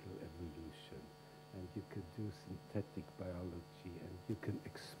experimental evolution, and you could do synthetic biology, and you can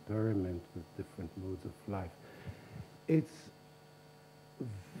experiment with different modes of life. It's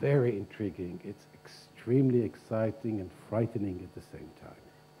very intriguing. It's extremely exciting and frightening at the same time.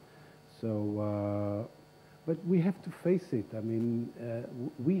 So, but we have to face it. I mean,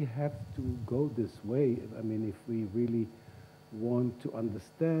 we have to go this way. I mean, if we really want to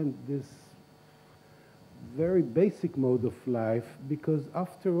understand this very basic mode of life, because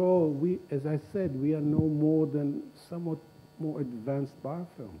after all, we, as I said, we are no more than somewhat more advanced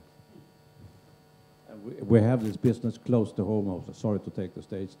biofilms. We have this business close to home also. Sorry to take the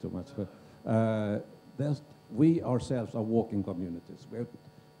stage too much. But we ourselves are walking communities. We have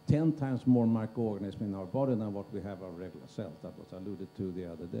 10 times more microorganisms in our body than what we have our regular cells. That was alluded to the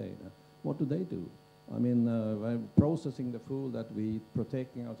other day. What do? I mean, processing the food that we eat,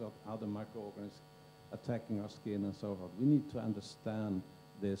 protecting us of other microorganisms, attacking our skin and so forth. We need to understand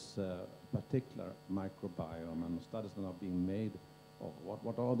this particular microbiome, and studies are now being made of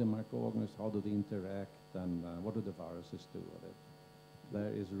what are the microorganisms, how do they interact, and what do the viruses do with it.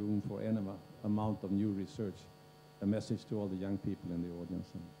 There is room for any amount of new research. A message to all the young people in the audience.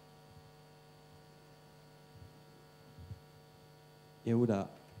 Yehuda,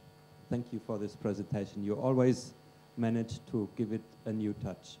 thank you for this presentation. You always manage to give it a new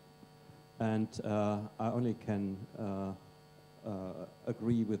touch. And I only can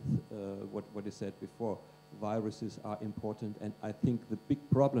agree with what is said before. Viruses are important, and I think the big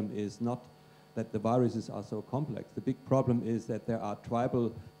problem is not that the viruses are so complex. The big problem is that there are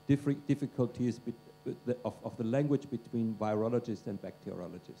tribal difficulties of the language between virologists and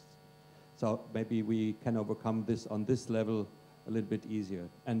bacteriologists. So maybe we can overcome this on this level a little bit easier.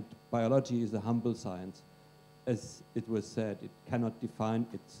 And biology is a humble science. As it was said, it cannot define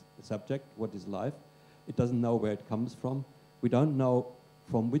its subject, what is life. It doesn't know where it comes from. We don't know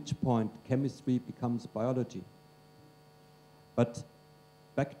from which point chemistry becomes biology. But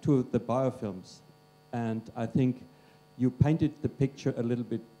back to the biofilms, and I think you painted the picture a little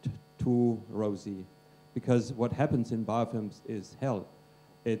bit too rosy, because what happens in biofilms is hell.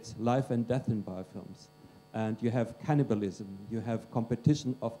 It's life and death in biofilms. And you have cannibalism, you have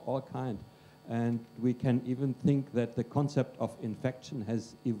competition of all kinds. And we can even think that the concept of infection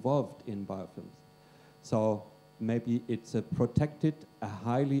has evolved in biofilms. So maybe it's a protected, a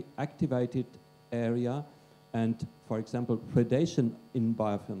highly activated area. And for example, predation in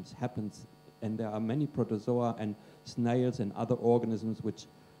biofilms happens, and there are many protozoa and snails and other organisms which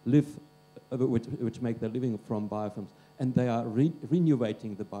live, which make their living from biofilms, and they are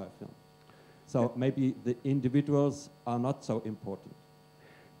renewing the biofilm. So maybe the individuals are not so important.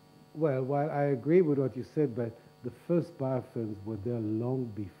 Well, while I agree with what you said, but the first biofilms were there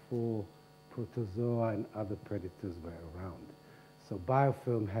long before protozoa and other predators were around. So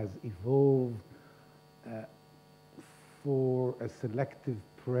biofilm has evolved for a selective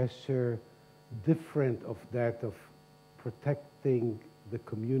pressure different of that of protecting the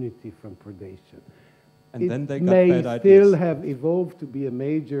community from predation. And then they got bad ideas. It may still have evolved to be a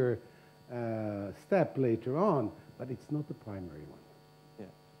major step later on, but it's not the primary one. Yeah,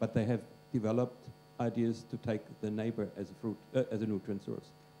 but they have developed ideas to take the neighbor as a fruit, as a nutrient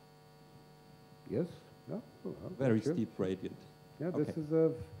source. Yes. No. Very sure. steep gradient. Yeah, Okay. This is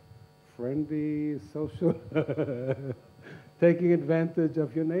a friendly social taking advantage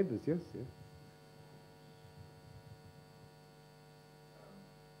of your neighbors. Yes. Yes.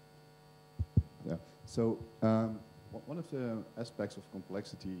 Yeah. So one of the aspects of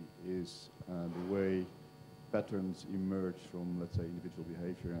complexity is the way patterns emerge from, let's say, individual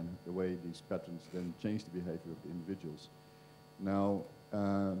behavior, and the way these patterns then change the behavior of the individuals. Now,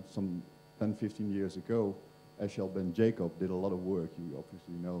 some 10, 15 years ago, Eshel Ben Jacob did a lot of work, you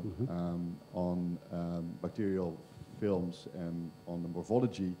obviously know, on bacterial films and on the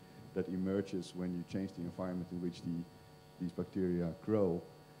morphology that emerges when you change the environment in which these bacteria grow.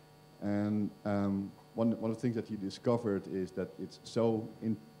 And one of the things that he discovered is that it's so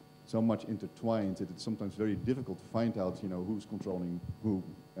much intertwined that it's sometimes very difficult to find out, who's controlling who,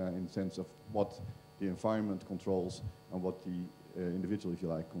 in the sense of what the environment controls and what the individual, if you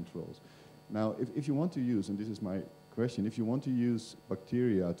like, controls. Now, if you want to use, and this is my question, if you want to use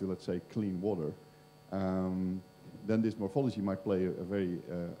bacteria to, let's say, clean water, then this morphology might play a very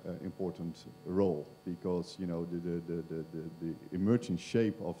important role, because the emerging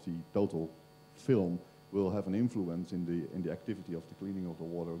shape of the total film will have an influence in the activity of the cleaning of the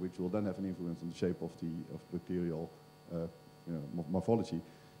water, which will then have an influence on the shape of the bacterial morphology.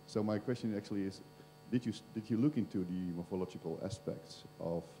 So my question actually is, did you look into the morphological aspects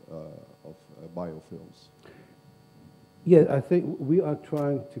of biofilms? Yeah, I think we are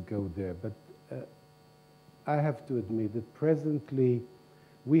trying to go there, but I have to admit that presently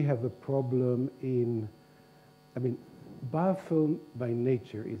we have a problem biofilm by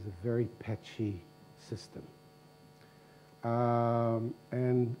nature is a very patchy system.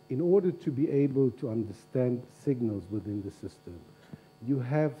 And in order to be able to understand signals within the system, you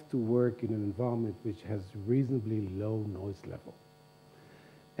have to work in an environment which has reasonably low noise level.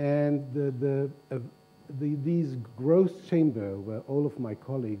 And these growth chamber where all of my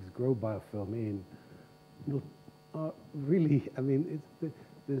colleagues grow biofilm in, really,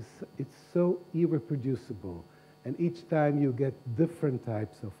 it's so irreproducible. And each time you get different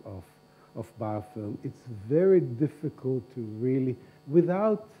types of biofilm, it's very difficult to really,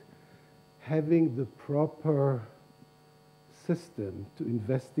 without having the proper system to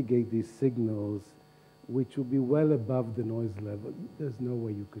investigate these signals, which will be well above the noise level, there's no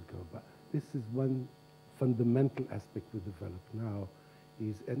way you could go about. This is one fundamental aspect we develop now,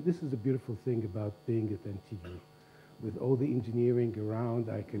 and this is the beautiful thing about being at NTU. With all the engineering around,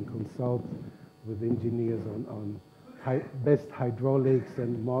 I can consult with engineers on best hydraulics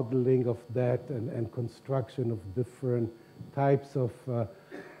and modeling of that, and construction of different types of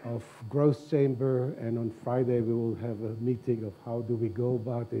growth chamber. And on Friday we will have a meeting of how do we go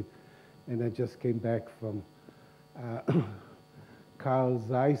about it. And I just came back from Carl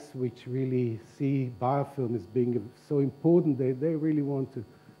Zeiss, which really see biofilm as being so important. They really want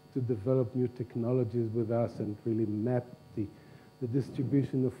to develop new technologies with us and really map the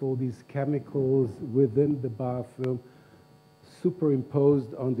distribution of all these chemicals within the biofilm,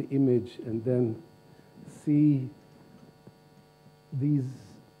 superimposed on the image, and then see these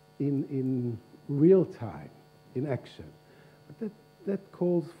in real time, in action. But that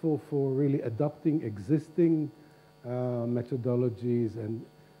calls for really adopting existing methodologies and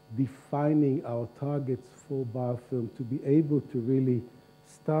defining our targets for biofilm to be able to really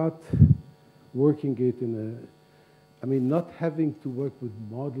start working it in I mean, not having to work with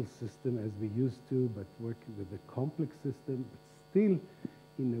model system as we used to, but working with a complex system, but still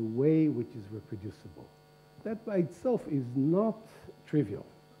in a way which is reproducible. That by itself is not trivial,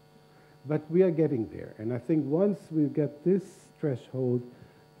 but we are getting there. And I think once we get this threshold,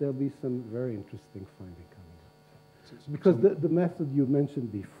 there'll be some very interesting finding coming out. Because the method you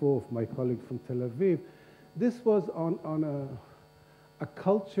mentioned before of my colleague from Tel Aviv, this was on a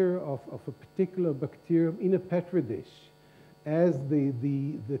culture of a particular bacterium in a petri dish as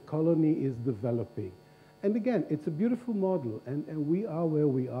the colony is developing. And again, it's a beautiful model, and we are where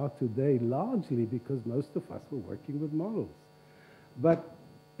we are today largely because most of us were working with models. But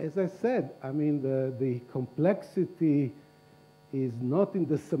as I said, I mean, the complexity is not in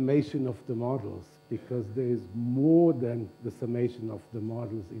the summation of the models, because there is more than the summation of the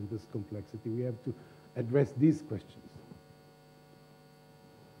models in this complexity. We have to address these questions.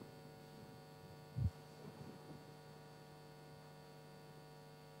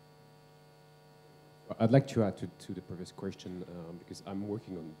 I'd like to add to the previous question, because I'm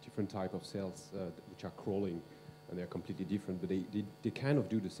working on different type of cells which are crawling, and they're completely different, but they kind of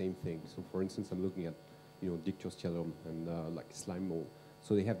do the same thing. So for instance, I'm looking at, dictyostelium and like slime mold.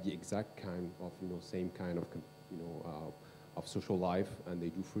 So they have the exact kind of, same kind of, of social life, and they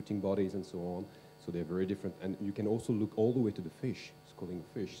do fruiting bodies and so on. So they're very different. And you can also look all the way to the fish, schooling of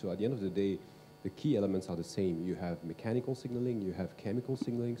fish. So at the end of the day, the key elements are the same. You have mechanical signaling, you have chemical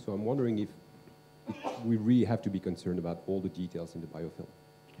signaling. So I'm wondering if we really have to be concerned about all the details in the biofilm.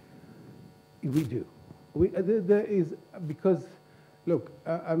 We do. There is, because, look,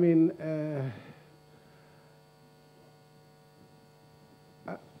 I mean,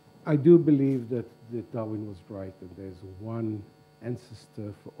 I do believe that Darwin was right, and there's one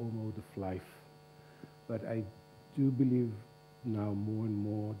ancestor for all mode of life. But I do believe now more and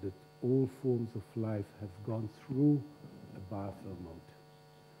more that all forms of life have gone through a biofilm mode.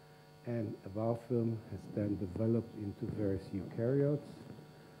 And a biofilm has then developed into various eukaryotes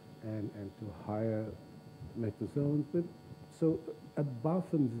and to higher metazoans. But so a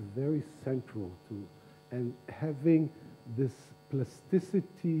biofilm is very central to, and having this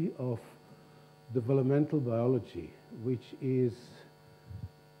plasticity of developmental biology, which is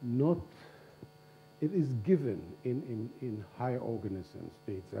not, it is given in higher organisms,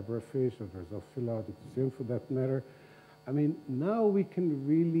 be it zebrafish or Drosophila, Dictyostelium for that matter. I mean, now we can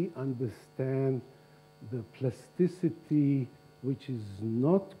really understand the plasticity which is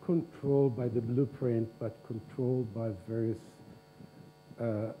not controlled by the blueprint, but controlled by various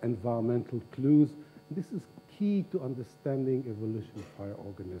environmental clues. This is key to understanding evolution of higher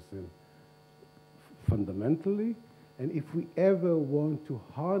organisms fundamentally. And if we ever want to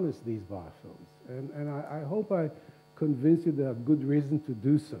harness these biofilms, and I hope I convince you there are good reasons to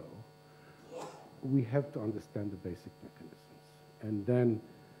do so, we have to understand the basic mechanisms and then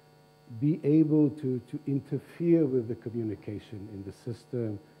be able to interfere with the communication in the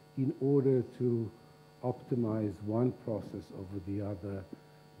system in order to optimize one process over the other,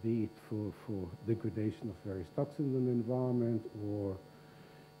 be it for degradation of various toxins in the environment, or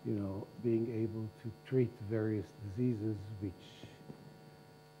being able to treat various diseases which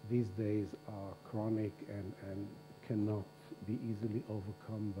these days are chronic and cannot be easily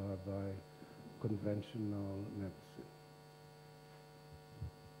overcome by conventional medicine.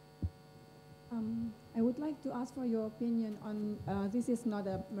 I would like to ask for your opinion on, this is not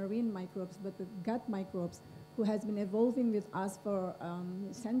a marine microbes, but the gut microbes, who has been evolving with us for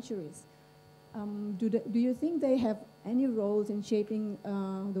centuries. Do you think they have any roles in shaping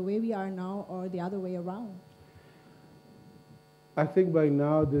the way we are now, or the other way around? I think by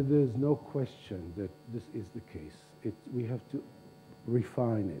now there's no question that this is the case. We have to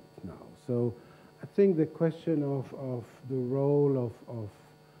refine it now. So I think the question of the role of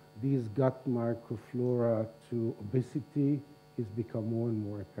these gut microflora to obesity is become more and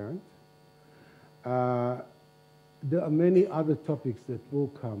more apparent. There are many other topics that will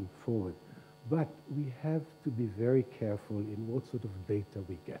come forward, but we have to be very careful in what sort of data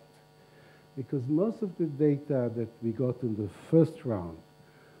we get. because most of the data that we got in the first round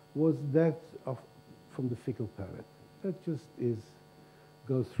was that from the fecal pellet. That just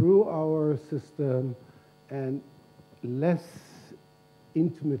goes through our system and less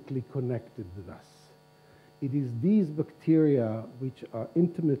intimately connected with us. It is these bacteria which are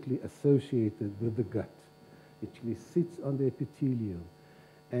intimately associated with the gut. It actually sits on the epithelium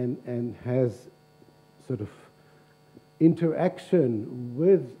and has sort of interaction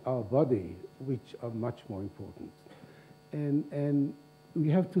with our body, which are much more important. And we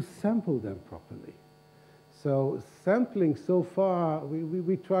have to sample them properly. So sampling so far,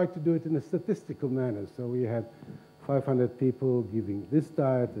 we tried to do it in a statistical manner. So we had 500 people giving this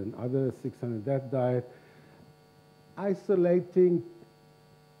diet and other 600 that diet, isolating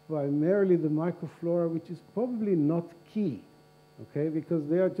primarily the microflora, which is probably not key, okay? Because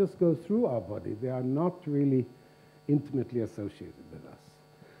they just go through our body. They are not really intimately associated with us.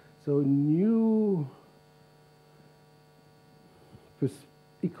 So new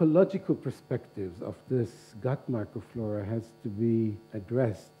ecological perspectives of this gut microflora has to be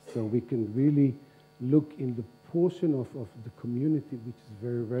addressed so we can really look in the portion of the community which is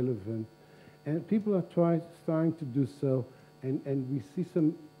very relevant. And people are starting to do so, and we see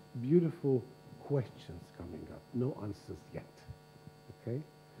some beautiful questions coming up, no answers yet, okay?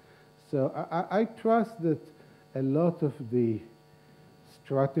 So I trust that a lot of the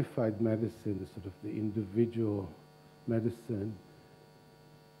stratified medicine, the sort of the individual medicine,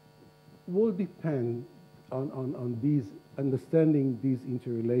 will depend on these, understanding these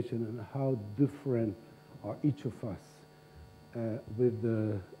interrelations and how different are each of us with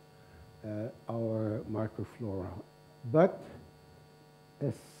our microflora. But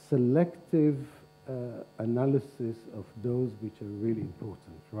a selective analysis of those which are really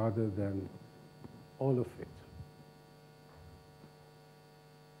important rather than all of it.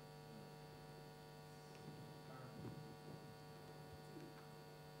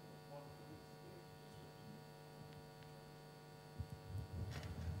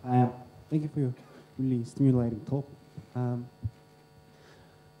 Thank you for your really stimulating talk. I'm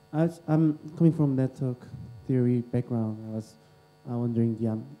coming from network theory background. I was wondering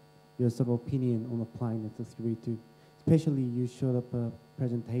your sort of opinion on applying network theory to, especially you showed up a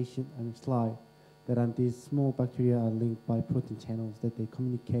presentation and a slide that these small bacteria are linked by protein channels that they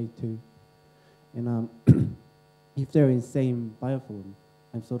communicate to. And if they're in same biofilm,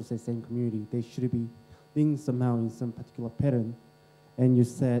 and so to say same community, they should be linked somehow in some particular pattern. And you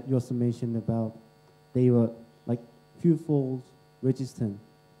also mentioned about they were like few folds resistant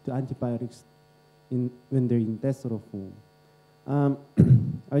to antibiotics when they're in that sort of form.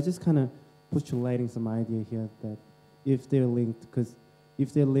 I was just kind of postulating some idea here that if they're linked, because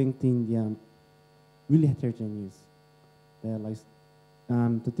if they're linked in the really heterogeneous, they're like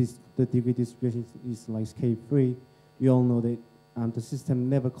the degree distribution is like scale-free. We all know that the system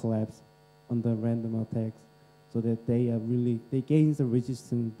never collapses on the random attacks, so that they gain the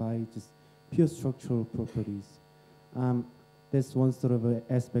resistance by just pure structural properties. That's one sort of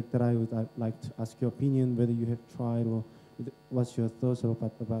aspect that I would like to ask your opinion, whether you have tried or what's your thoughts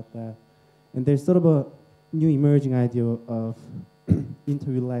about that. And there's sort of a new emerging idea of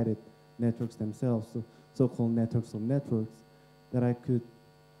interrelated networks themselves, so-called networks of networks, that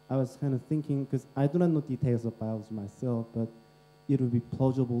I was kind of thinking, because I do not know details of biology myself, but it would be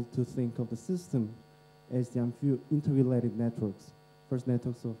plausible to think of the system as the few interrelated networks. First,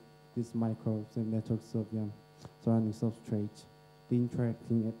 networks of these microbes and networks of surrounding substrates, the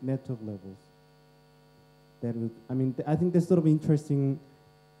interacting at network levels. That would, I think that's sort of interesting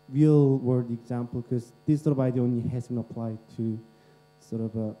real-world example, because this sort of idea only has been applied to sort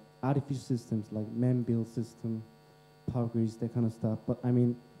of artificial systems like man-built system, power grids, that kind of stuff. But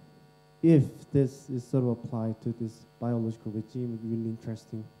if this is sort of applied to this biological regime, it would be really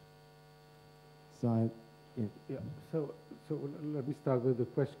interesting. So So let me start with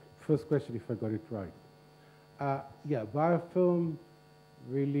the first question, if I got it right. Biofilm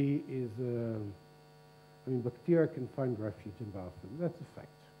really is, bacteria can find refuge in biofilm. That's a fact.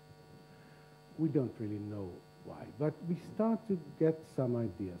 We don't really know why, but we start to get some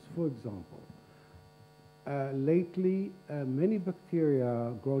ideas. For example, lately, many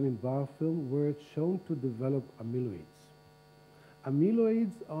bacteria grown in biofilm were shown to develop amyloids.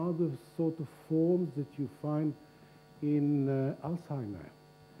 Amyloids are the sort of forms that you find in Alzheimer,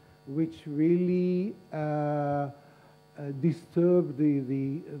 which really disturb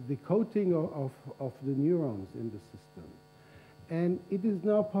the coating of the neurons in the system. And it is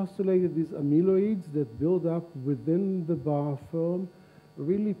now postulated these amyloids that build up within the biofilm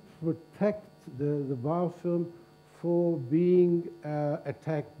really protect the biofilm for being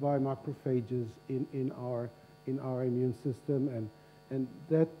attacked by macrophages in our immune system, and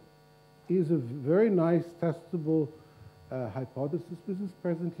that is a very nice testable hypothesis. This is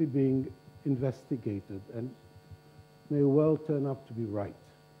presently being investigated and may well turn out to be right.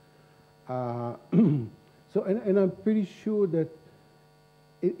 So, and I'm pretty sure that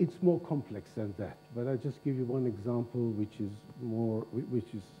it's more complex than that, but I'll just give you one example which is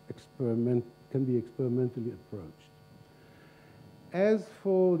can be experimentally approached. As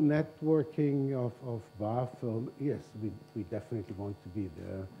for networking of biofilm, yes, we definitely want to be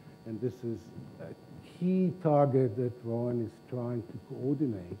there, and this is a key target that Rowan is trying to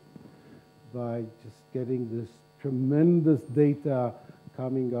coordinate by just getting this tremendous data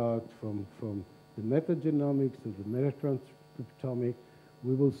coming out from the metagenomics to the metatranscriptomic.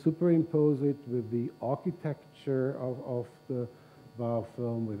 We will superimpose it with the architecture of the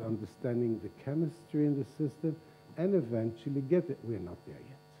biofilm, with understanding the chemistry in the system, and eventually get it. We're not there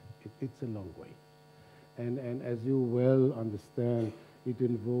yet. It's a long way. And as you well understand, it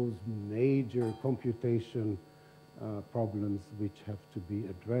involves major computation problems which have to be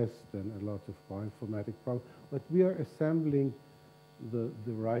addressed, and a lot of bioinformatic problems. But we are assembling the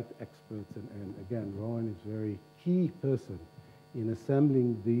right experts, and again, Rowan is a very key person in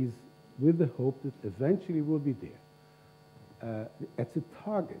assembling these with the hope that eventually we'll be there. It's a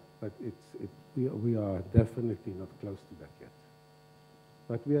target, but we are definitely not close to that yet.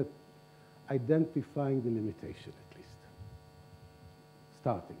 But we are identifying the limitation, at least.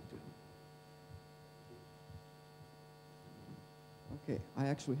 Starting to. Okay, I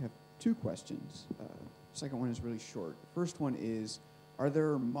actually have two questions. Second one is really short. First one is, are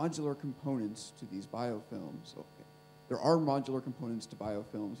there modular components to these biofilms? Okay. There are modular components to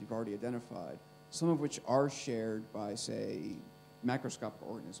biofilms you've already identified, some of which are shared by, say, macroscopic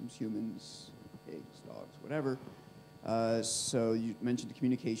organisms, humans, pigs, dogs, whatever. So you mentioned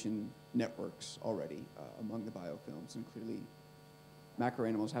communication networks already among the biofilms, and clearly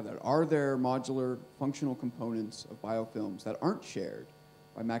macroanimals have that. Are there modular functional components of biofilms that aren't shared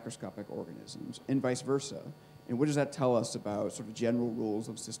by macroscopic organisms, and vice versa? And what does that tell us about sort of general rules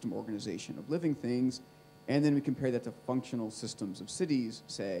of system organization of living things? And then we compare that to functional systems of cities,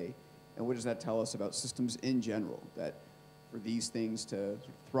 say, and what does that tell us about systems in general? That for these things to sort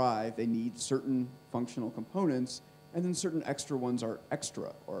of thrive, they need certain functional components, and then certain extra ones are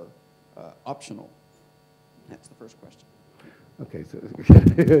extra or optional. That's the first question. Okay, so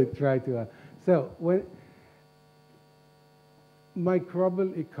try to. So when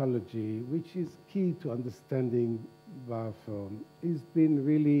microbial ecology, which is key to understanding biofilm, has been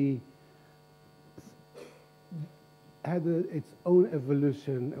really had its own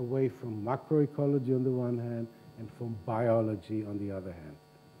evolution away from macroecology on the one hand and from biology on the other hand.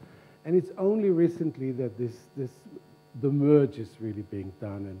 And it's only recently that the merge is really being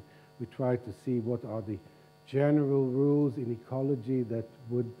done, and we try to see what are the general rules in ecology that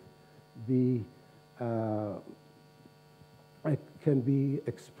would be can be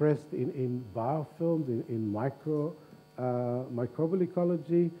expressed in biofilms, in microbial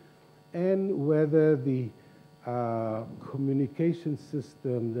ecology, and whether the communication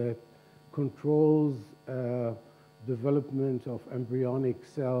system that controls development of embryonic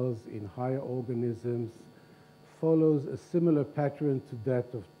cells in higher organisms follows a similar pattern to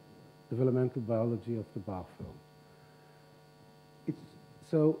that of developmental biology of the biofilm.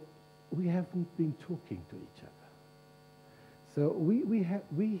 So we haven't been talking to each other. So we,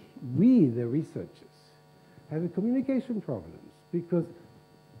 the researchers, have a communication problems, because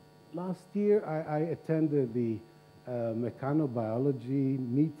last year I attended the mechanobiology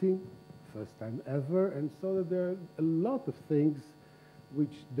meeting, first time ever, and saw that there are a lot of things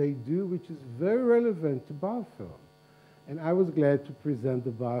which they do which is very relevant to biofilm. And I was glad to present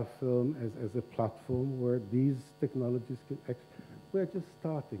the biofilm as a platform where these technologies can we're just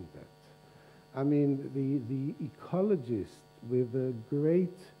starting that. I mean, the ecologists with the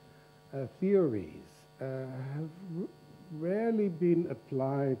great theories have rarely been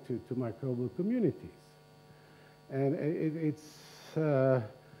applied to microbial communities. And it's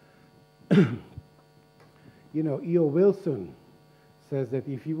you know, E.O. Wilson says that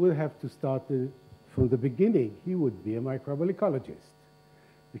if he would have to start from the beginning, he would be a microbial ecologist,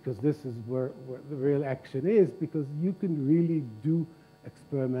 because this is where the real action is, because you can really do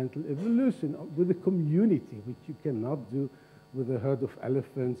experimental evolution with a community, which you cannot do with a herd of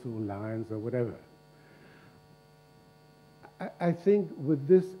elephants or lions or whatever. I think with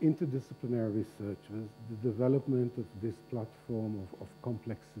this interdisciplinary research, with the development of this platform of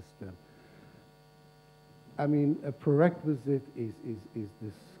complex system, I mean, a prerequisite is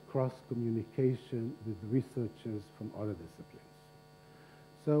this cross-communication with researchers from other disciplines.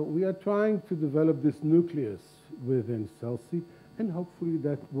 So we are trying to develop this nucleus within SCELSE, and hopefully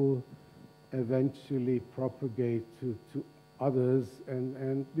that will eventually propagate to others,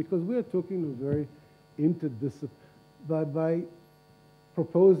 and because we are talking of very interdisciplinary, by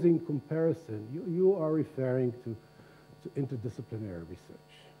proposing comparison, you are referring to interdisciplinary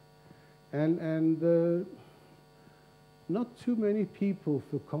research. And not too many people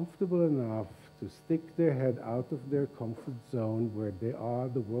feel comfortable enough to stick their head out of their comfort zone where they are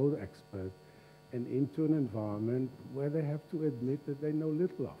the world expert and into an environment where they have to admit that they know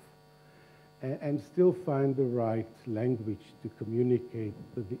little of, and still find the right language to communicate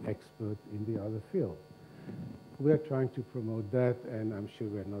with the expert in the other field. We are trying to promote that, and I'm sure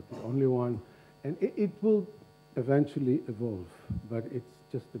we're not the only one. And it will eventually evolve, but it's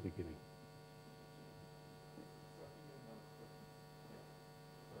just the beginning.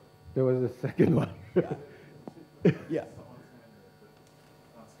 There was a second one. Yeah.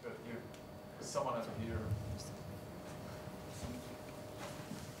 Someone over here.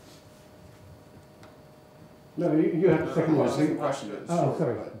 No, you have the second one. Second question. Oh,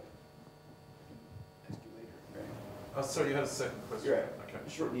 sorry. Oh, sorry, you had a second question. You're right. Okay.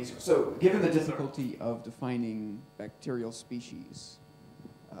 Short and easy. So, given the difficulty of defining bacterial species,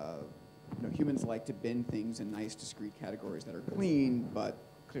 humans like to bin things in nice, discrete categories that are clean, but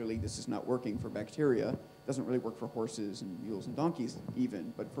clearly this is not working for bacteria. It doesn't really work for horses and mules and donkeys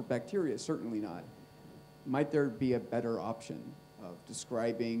even, but for bacteria, certainly not. Might there be a better option of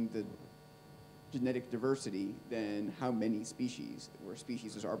describing the genetic diversity than how many species, where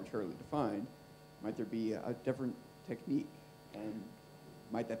species is arbitrarily defined? Might there be a different technique, and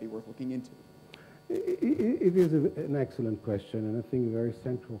might that be worth looking into? It is an excellent question, and I think a very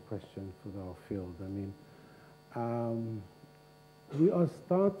central question for our field. I mean, we are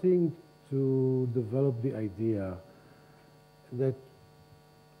starting to develop the idea that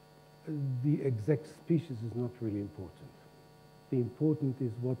the exact species is not really important. The important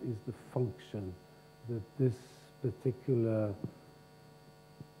is what is the function that this particular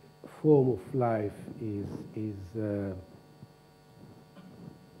form of life is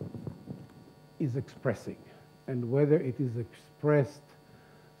expressing, and whether it is expressed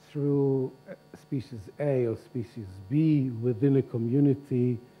through species A or species B within a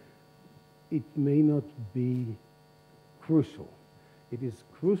community, it may not be crucial. It is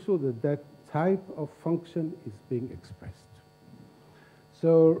crucial that that type of function is being expressed.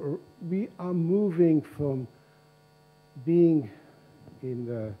 So we are moving from being in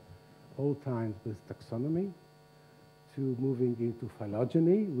the old times with taxonomy to moving into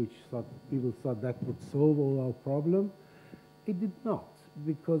phylogeny, which people thought that would solve all our problem. It did not,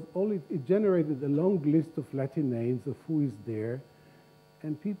 because it generated a long list of Latin names of who is there,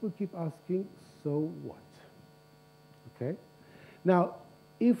 and people keep asking, so what? Okay? Now,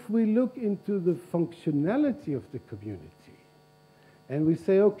 if we look into the functionality of the community, and we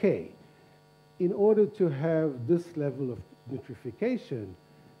say, okay, in order to have this level of nutrification,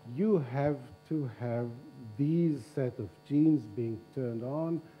 you have to have these set of genes being turned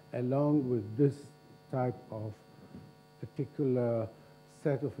on along with this type of particular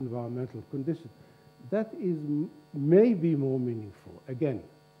set of environmental conditions. That is maybe more meaningful. Again,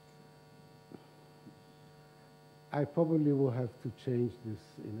 I probably will have to change this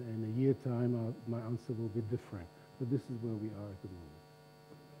in a year time. My answer will be different, but this is where we are at the moment.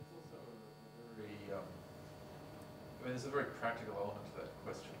 It's also a very, there's a very practical element to that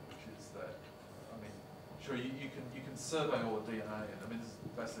question, which is that, I mean, sure, you can survey all the DNA, and I mean, this is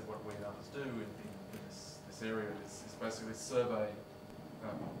basically what we others do in this area, is basically survey,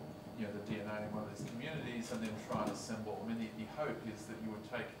 the DNA in one of these communities, and then try and assemble. I mean, the hope is that you would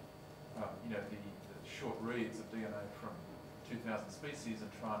take, the short reads of DNA from 2,000 species and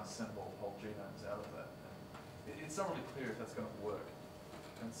try and assemble whole genomes out of that. And it's not really clear if that's going to work.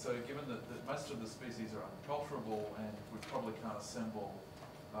 And so given that most of the species are unculturable and we probably can't assemble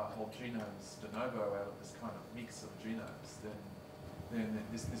whole genomes de novo out of this kind of mix of genomes, then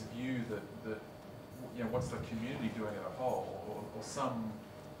this view that what's the community doing as a whole, or some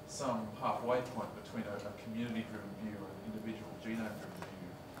halfway point between a community-driven view and an individual genome-driven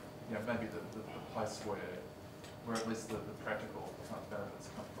view, maybe the place where at least the practical kind of benefits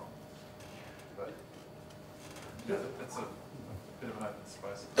come from. But that's a bit of an open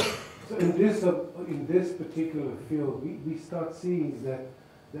space. So in this particular field, we start seeing that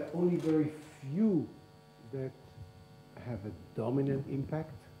there are only very few that have a dominant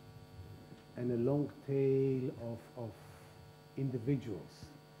impact and a long tail of individuals,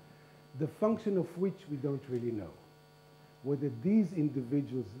 the function of which we don't really know. Whether these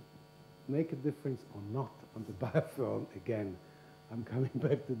individuals make a difference or not on the biofilm, again, I'm coming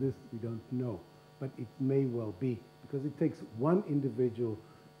back to this, we don't know. But it may well be, because it takes one individual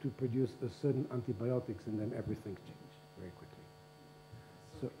to produce a certain antibiotics, and then everything changes very quickly.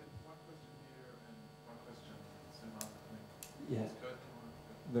 So one question here and one question soon after. Yes,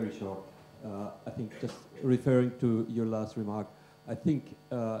 very short. I think just referring to your last remark, I think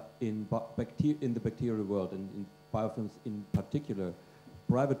in the bacterial world and in biofilms in particular,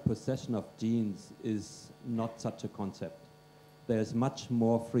 private possession of genes is not such a concept. There's much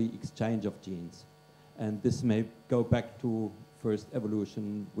more free exchange of genes. And this may go back to first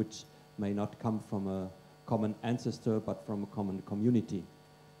evolution, which may not come from a common ancestor, but from a common community,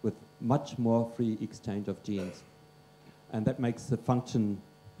 with much more free exchange of genes. And that makes the function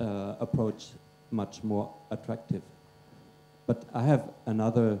approach much more attractive. But I have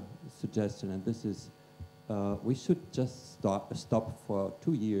another suggestion, and this is we should just stop for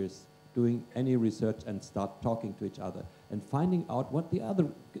 2 years doing any research and start talking to each other and finding out what the other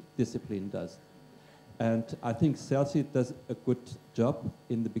discipline does. And I think SCELSE does a good job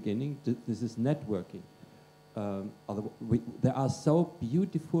in the beginning. This is networking. There are so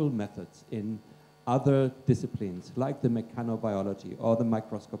beautiful methods in other disciplines, like the mechanobiology or the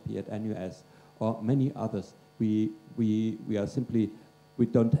microscopy at NUS or many others. We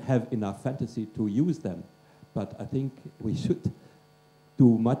don't have enough fantasy to use them. But I think we should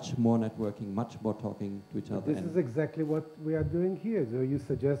do much more networking, much more talking to each other. This is exactly what we are doing here. So you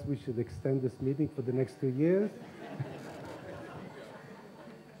suggest we should extend this meeting for the next 2 years?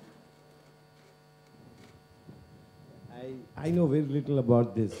 I know very little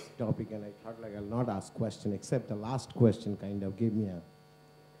about this topic, and I thought like I'll not ask question, except the last question kind of gave me a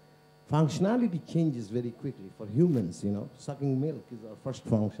functionality changes very quickly for humans, you know. Sucking milk is our first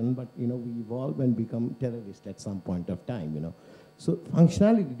function, but, you know, we evolve and become terrorists at some point of time, you know. So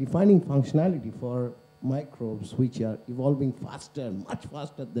functionality, defining functionality for microbes which are evolving faster, much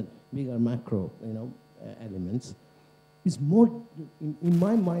faster than bigger macro, you know, elements, is more, in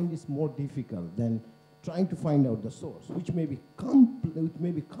my mind, is more difficult than trying to find out the source, which may be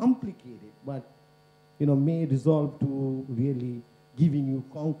complicated, but, you know, may resolve to really giving you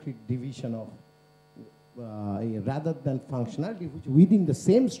concrete division of, rather than functionality, which within the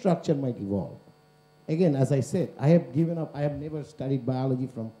same structure might evolve. Again, as I said, I have given up, I have never studied biology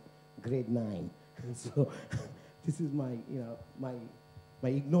from grade 9. And so this is my, you know, my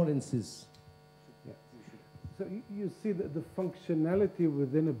ignorance is. Yeah. So you see that the functionality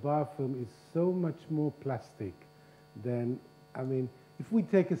within a biofilm is so much more plastic than, I mean, if we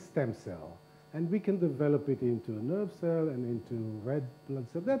take a stem cell, and we can develop it into a nerve cell and into red blood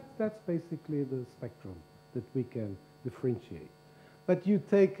cell. That's basically the spectrum that we can differentiate. But you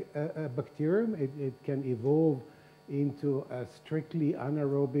take a bacterium, it can evolve into a strictly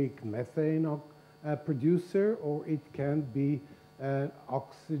anaerobic methane producer, or it can be an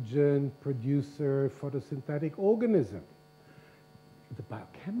oxygen producer photosynthetic organism. The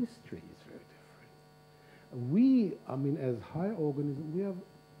biochemistry is very different. We, I mean, as high organisms, we have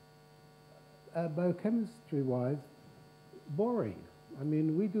biochemistry-wise, boring. I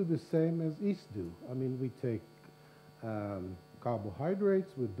mean, we do the same as yeast do. I mean, we take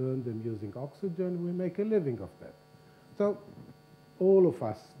carbohydrates, we burn them using oxygen, we make a living of that. So all of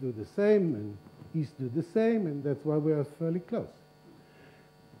us do the same, and yeast do the same, and that's why we are fairly close.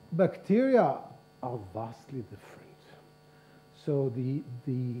 Bacteria are vastly different. So the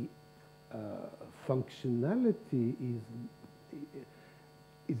functionality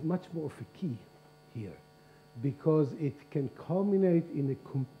is much more of a key here, because it can culminate in a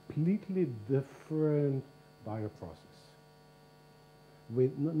completely different bioprocess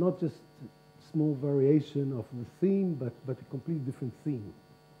with not just small variation of the theme, but a completely different theme.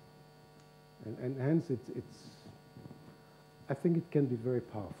 And hence I think it can be very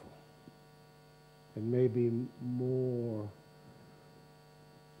powerful and maybe more,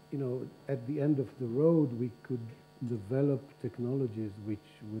 you know, at the end of the road, we could develop technologies which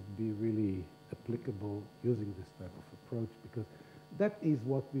would be really applicable using this type of approach, because that is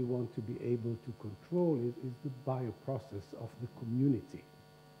what we want to be able to control is the bioprocess of the community.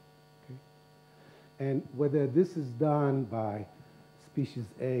 Okay? And whether this is done by species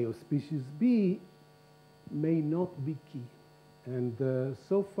A or species B may not be key. And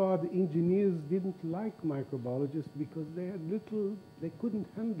so far the engineers didn't like microbiologists because they couldn't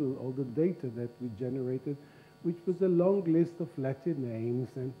handle all the data that we generated, which was a long list of Latin names,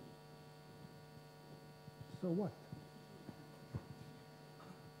 and so what?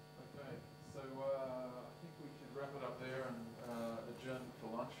 Okay, so I think we should wrap it up there and adjourn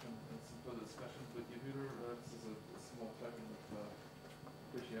for lunch. lunch and some further discussions with Yehuda. This is a small token of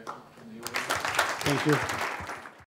appreciation from the audience. Thank you.